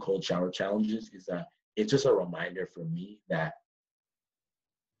will do cold shower challenges is that it's just a reminder for me that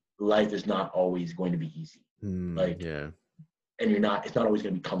life is not always going to be easy. And it's not always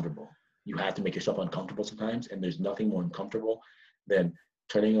going to be comfortable. You have to make yourself uncomfortable sometimes, and there's nothing more uncomfortable than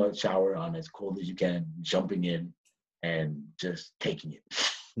turning a shower on as cold as you can, jumping in, and just taking it.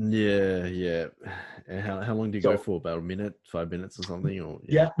 Yeah. And how long do you go for? About a minute, 5 minutes or something? Or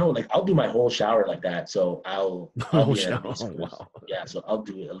no, like I'll do my whole shower like that. So I'll be at least, wow. Yeah, so I'll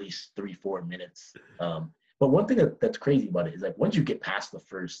do at least 3-4 minutes. But one thing that's crazy about it is like once you get past the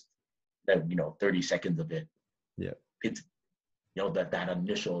first 30 seconds of it, it's that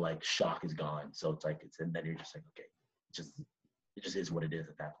initial like shock is gone. So it's like and then you're just like, okay, it just is what it is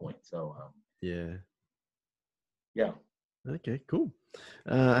at that point. So yeah. Okay, cool.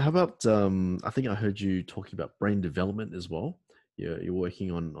 How about I think I heard you talking about brain development as well. You're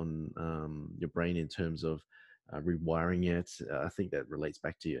working on your brain in terms of rewiring it. I think that relates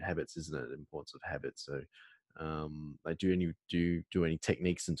back to your habits, isn't it? The importance of habits. So, like, do you do any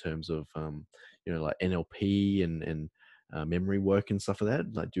techniques in terms of like NLP and memory work and stuff like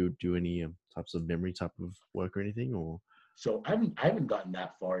that? Like, do you do any types of memory type of work or anything? Or so I haven't gotten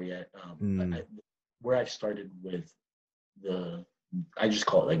that far yet. Where I started with I just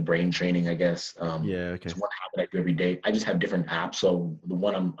call it like brain training, I guess. Okay. It's one habit I do every day. I just have different apps. So the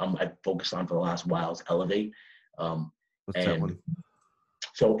one I focused on for the last while is Elevate. What's that one?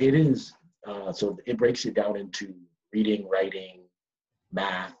 So it is. So it breaks it down into reading, writing,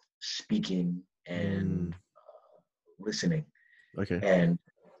 math, speaking, and listening. Okay. And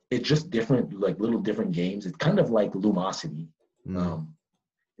it's just different, like little different games. It's kind of like Lumosity.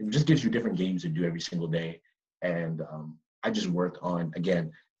 It just gives you different games to do every single day. And I just work on,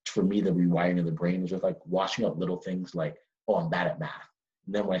 again, for me, the rewiring of the brain was just like washing up little things like, oh, I'm bad at math.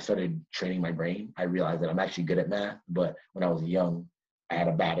 And then when I started training my brain, I realized that I'm actually good at math. But when I was young, I had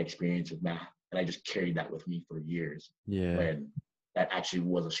a bad experience with math. And I just carried that with me for years. When that actually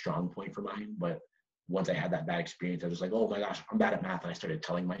was a strong point for mine. But once I had that bad experience, I was like, oh my gosh, I'm bad at math. And I started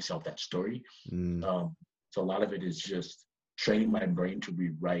telling myself that story. So a lot of it is just training my brain to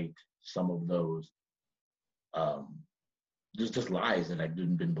rewrite some of those just lies that I've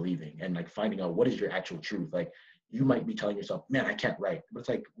been believing, and like finding out what is your actual truth. Like you might be telling yourself, man, I can't write. But it's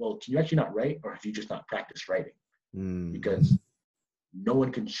like, well, can you actually not write, or have you just not practiced writing? Because no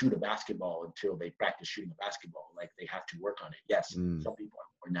one can shoot a basketball until they practice shooting a basketball. Like they have to work on it. Yes, some people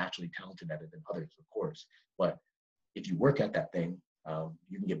are naturally talented at it than others, of course. But if you work at that thing,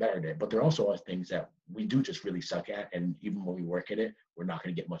 you can get better at it. But there also are things that we do just really suck at. And even when we work at it, we're not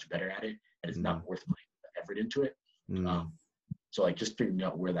going to get much better at it. And it's not worth putting the effort into it. So like just figuring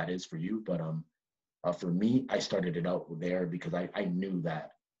out where that is for you. But for me, I started it out there because I knew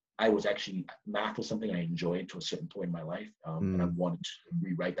that I was actually, math was something I enjoyed to a certain point in my life. And I wanted to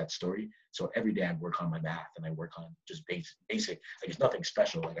rewrite that story. So every day I work on my math and I work on just basic, like it's nothing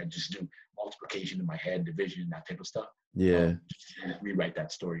special. Like I just do multiplication in my head, division, that type of stuff. Just to rewrite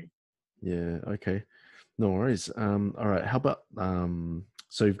that story. Yeah. Okay. No worries. All right. How about,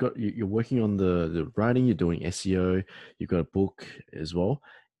 so you're working on the writing, you're doing SEO, you've got a book as well.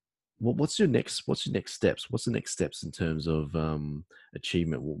 What's your next steps? What's the next steps in terms of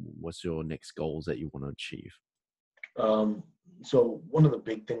achievement? What's your next goals that you want to achieve? So one of the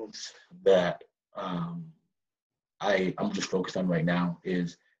big things that I'm just focused on right now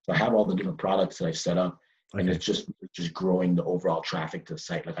is, so I have all the different products that I set up, and it's just growing the overall traffic to the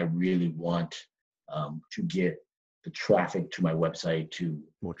site. Like I really want to get the traffic to my website to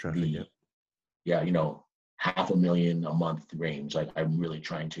more traffic. 500,000 a month range. Like I'm really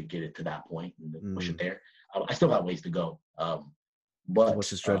trying to get it to that point and push it there. I still have ways to go. But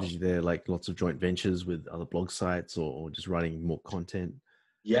what's the strategy there? Like lots of joint ventures with other blog sites, or just writing more content?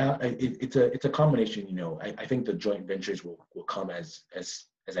 Yeah, it's a combination. I think the joint ventures will come as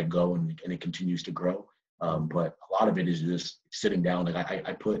I go and it continues to grow. But a lot of it is just sitting down. Like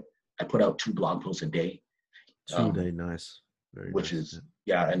I put out 2 blog posts a day. 2 a day, nice. Very which nice. Is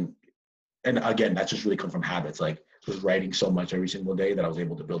and again, that's just really come from habits. Like just writing so much every single day that I was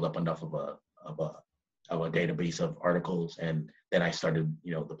able to build up enough of a database of articles, and then I started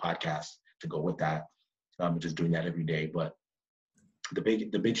the podcast to go with that. Just doing that every day. But the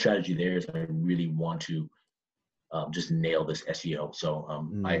big strategy there is I really want to just nail this SEO. So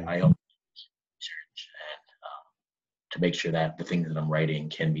I research and to make sure that the things that I'm writing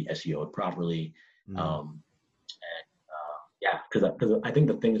can be SEO'd properly. Because I think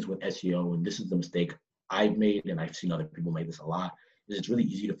the thing is with SEO, and this is the mistake I've made, and I've seen other people make this a lot, is it's really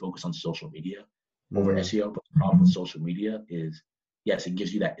easy to focus on social media over SEO. But the problem with social media is yes, it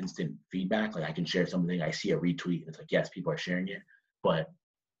gives you that instant feedback. Like I can share something, I see a retweet, and it's like, yes, people are sharing it, but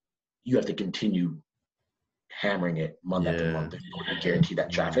you have to continue hammering it month after month in order to guarantee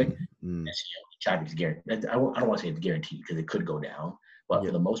that traffic. Traffic's guaranteed. I don't want to say it's guaranteed because it could go down, but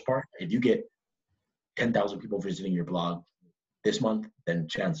for the most part, if you get 10,000 people visiting your blog this month, then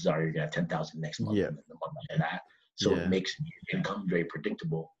chances are you're gonna have 10,000 next month and then the month after that. So it makes your income very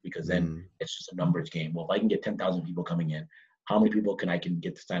predictable because then it's just a numbers game. Well, if I can get 10,000 people coming in, how many people can I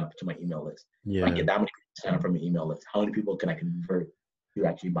get to sign up to my email list? If I get that many people to sign up from my email list, how many people can I convert to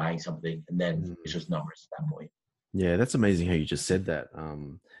actually buying something? And then it's just numbers at that point. Yeah, that's amazing how you just said that.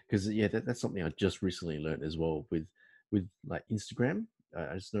 Because that's something I just recently learned as well with like Instagram.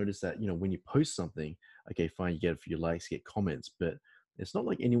 I just noticed that, when you post something, okay, fine, you get a few likes, get comments, but it's not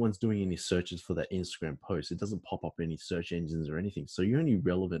like anyone's doing any searches for that Instagram post. It doesn't pop up any search engines or anything. So you're only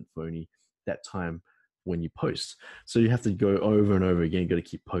relevant for only that time when you post. So you have to go over and over again, got to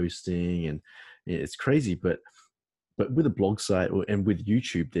keep posting, and it's crazy. But with a blog site and with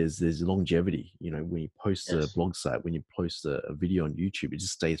YouTube, there's longevity. When you post a blog site, when you post a video on YouTube, it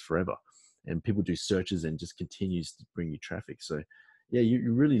just stays forever, and people do searches and just continues to bring you traffic. So yeah,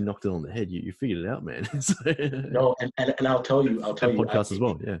 you really knocked it on the head. You figured it out, man. No, and I'll tell you, podcast as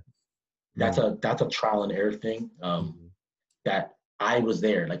well. Yeah, that's a trial and error thing. That I was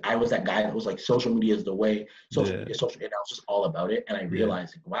there, like I was that guy that was like, social media is the way. Social media, and I was just all about it. And I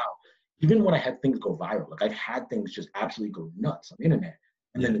realized, like, wow. Even when I had things go viral, like I've had things just absolutely go nuts on the internet,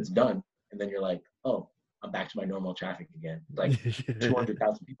 and then it's done, and then you're like, oh, I'm back to my normal traffic again. Like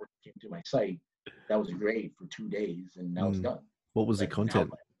 200,000 people came to my site. That was great for 2 days, and now it's done. What was the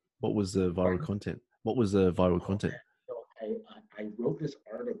content? What was the viral content? What was the viral content? So I wrote this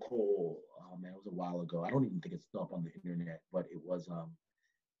article. Oh man, it was a while ago. I don't even think it's still up on the internet, but it was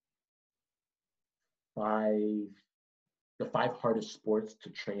the 5 hardest sports to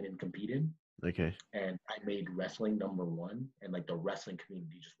train and compete in. Okay. And I made wrestling number 1, and like the wrestling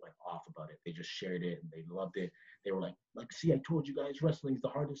community just went off about it. They just shared it and they loved it. They were like, see, I told you guys, wrestling's the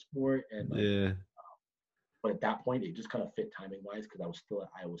hardest sport. And but at that point, it just kind of fit timing wise because I was still at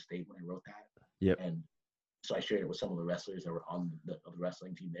Iowa State when I wrote that. Yep. And so I shared it with some of the wrestlers that were on the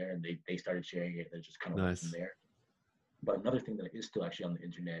wrestling team there, and they started sharing it. And it just kind of went from there. But another thing that is still actually on the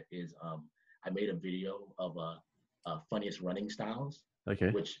internet is I made a video of funniest running styles.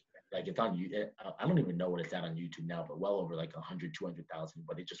 Okay. Which like it's on YouTube. I don't even know what it's at on YouTube now, but well over like 100, 200,000.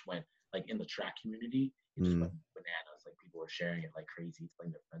 But it just went like in the track community. It just went bananas. Like people were sharing it like crazy,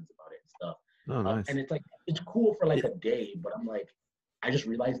 telling their friends about it and stuff. Oh, nice. And it's like it's cool for like a day, but I'm like, I just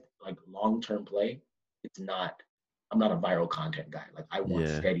realized like long-term play, I'm not a viral content guy. Like I want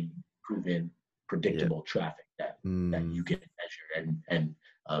steady, proven, predictable traffic that you can measure and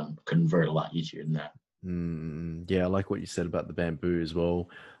convert a lot easier than that. Yeah, I like what you said about the bamboo as well.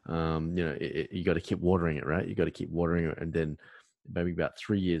 You got to keep watering it, right? You got to keep watering it, and then maybe about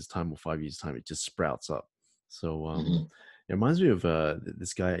 3 years time or 5 years time, it just sprouts up. So it reminds me of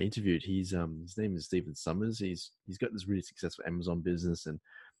this guy I interviewed. His name is Stephen Summers. He's got this really successful Amazon business, and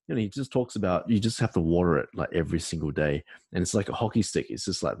he just talks about you just have to water it like every single day, and it's like a hockey stick. It's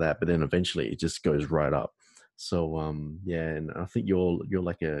just like that, but then eventually it just goes right up. So and I think you're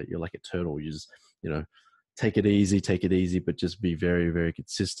like a turtle. You just take it easy, but just be very, very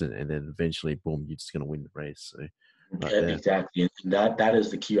consistent, and then eventually, boom, you're just gonna win the race. So exactly, and that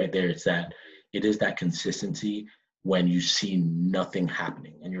is the key right there. It's that it is that consistency when you see nothing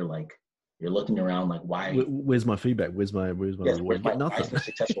happening, and you're looking around like, why? Where's my feedback? Where's my reward? Why is this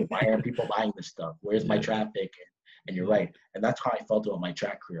successful? Why aren't people buying this stuff? Where's my traffic? And you're right, and that's how I felt about my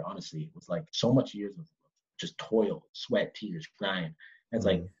track career. Honestly, it was like so much years of just toil, sweat, tears, grind. And it's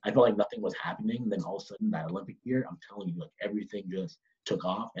like I felt like nothing was happening. And then all of a sudden, that Olympic year, I'm telling you, like everything just took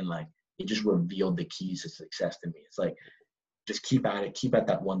off, and like it just revealed the keys to success to me. It's like just keep at it, keep at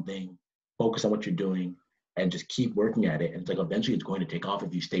that one thing, focus on what you're doing, and just keep working at it. And it's like eventually it's going to take off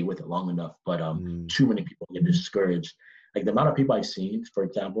if you stay with it long enough. But too many people get discouraged. Like the amount of people I've seen, for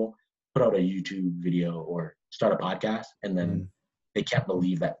example, put out a YouTube video or start a podcast, and then they can't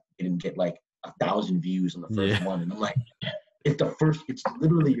believe that they didn't get like 1,000 views on the first one. And I'm like, it's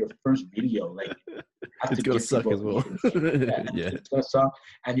literally your first video. Like it's gonna suck as well. It's gonna suck.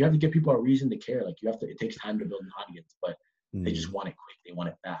 And you have to give people a reason to care. Like it takes time to build an audience, but they just want it quick, they want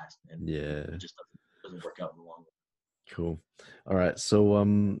it fast. And it just doesn't work out in the long run. Cool. All right. So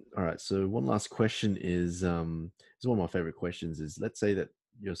one last question is one of my favorite questions is, let's say that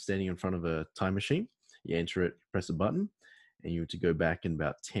you're standing in front of a time machine, you enter it, press a button, and you were to go back in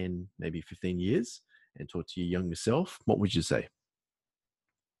about 10, maybe 15 years and talk to your younger self, what would you say?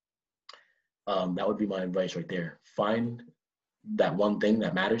 That would be my advice right there. Find that one thing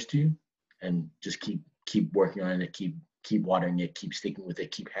that matters to you, and just keep working on it, keep watering it, keep sticking with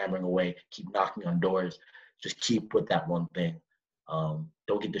it, keep hammering away, keep knocking on doors. Just keep with that one thing.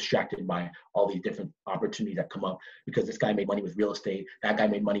 Don't get distracted by all these different opportunities that come up, because this guy made money with real estate, that guy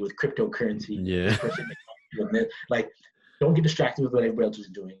made money with cryptocurrency, Yeah. this person made money with this. Like, don't get distracted with what everybody else is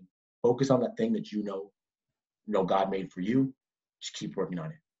doing. Focus on that thing that you know God made for you. Just keep working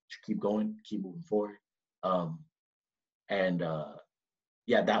on it. Just keep going, keep moving forward.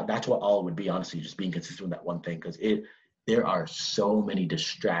 Yeah, that's what all would be, honestly, just being consistent with that one thing, because there are so many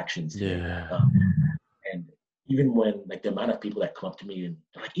distractions here. Yeah. And even when, like, the amount of people that come up to me and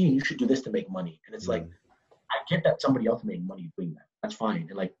they're like, Ian, you should do this to make money. And it's like, I get that somebody else made money doing that. That's fine.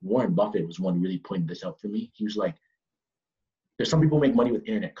 And like Warren Buffett was one who really pointed this out for me. He was like, there's some people who make money with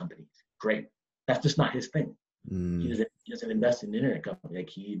internet companies. Great. That's just not his thing. He doesn't invest in internet companies. Like,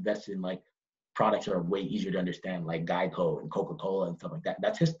 he invests in like products that are way easier to understand, like Geico and Coca-Cola and stuff like that.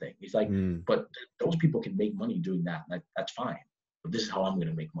 That's his thing. He's like, but those people can make money doing that. Like, that's fine. But this is how I'm going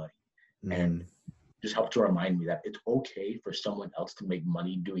to make money. And just help to remind me that it's okay for someone else to make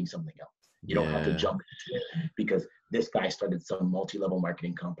money doing something else. You don't have to jump into it because this guy started some multi-level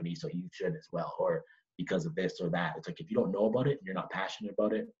marketing company, so you should as well, or because of this or that. It's like, if you don't know about it and you're not passionate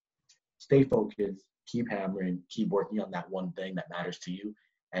about it, stay focused, keep hammering, keep working on that one thing that matters to you,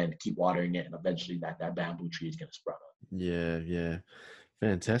 and keep watering it, and eventually that bamboo tree is going to sprout up. Yeah.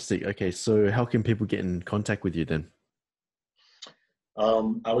 Fantastic. Okay, so how can people get in contact with you then?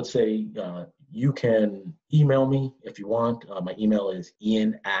 I would say you can email me if you want. My email is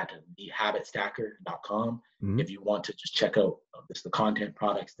ian@thehabitstacker.com. If you want to just check out the content,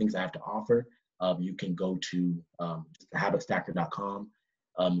 products, things I have to offer, you can go to thehabitstacker.com.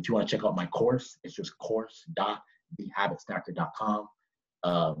 If you want to check out my course, it's just course.thehabitstacker.com.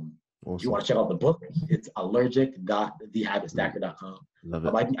 Awesome. If you want to check out the book, it's allergic.thehabitstacker.com. Love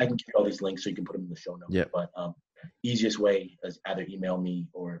it. I can give you all these links so you can put them in the show notes. Yeah. But easiest way is either email me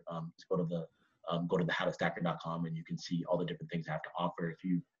or just go to thehabitstacker.com, and you can see all the different things I have to offer. If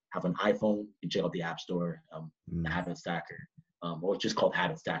you have an iPhone, you can check out the App Store, the Habit Stacker, or it's just called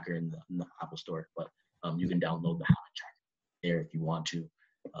Habit Stacker in the Apple Store. But you can download the Habit Tracker there if you want to,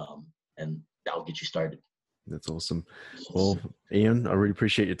 and that'll get you started. That's awesome. Well, Ian, I really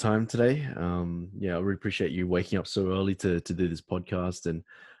appreciate your time today. I really appreciate you waking up so early to do this podcast. And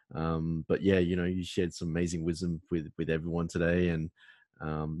but yeah, you shared some amazing wisdom with everyone today. And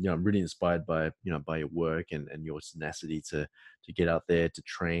I'm really inspired by your work and your tenacity to get out there, to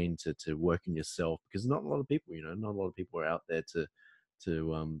train, to work on yourself, because not a lot of people are out there to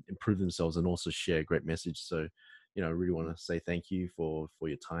improve themselves and also share a great message. So I really want to say thank you for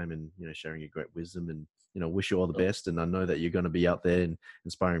your time and sharing your great wisdom, and wish you all the best. And I know that you're going to be out there and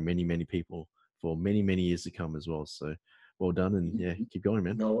inspiring many, many people for many, many years to come as well. So well done, and keep going,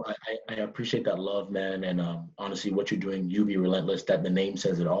 man. No, I appreciate that love, man. And honestly, what you're doing, you be relentless, that the name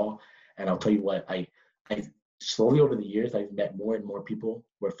says it all. And I'll tell you what, I slowly over the years, I've met more and more people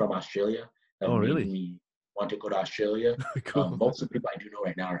who are from Australia that made me want to go to Australia. Cool. Most of the people I do know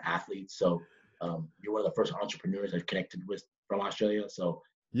right now are athletes. So you're one of the first entrepreneurs I've connected with from Australia. So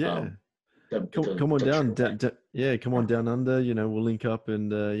come on down. Come on down under. We'll link up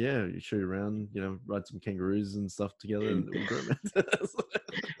and show you around. Ride some kangaroos and stuff together.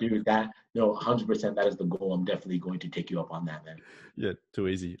 Dude, 100%. That is the goal. I'm definitely going to take you up on that, man. Yeah, too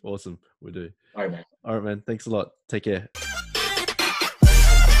easy. Awesome. We'll do. All right, man. Thanks a lot. Take care.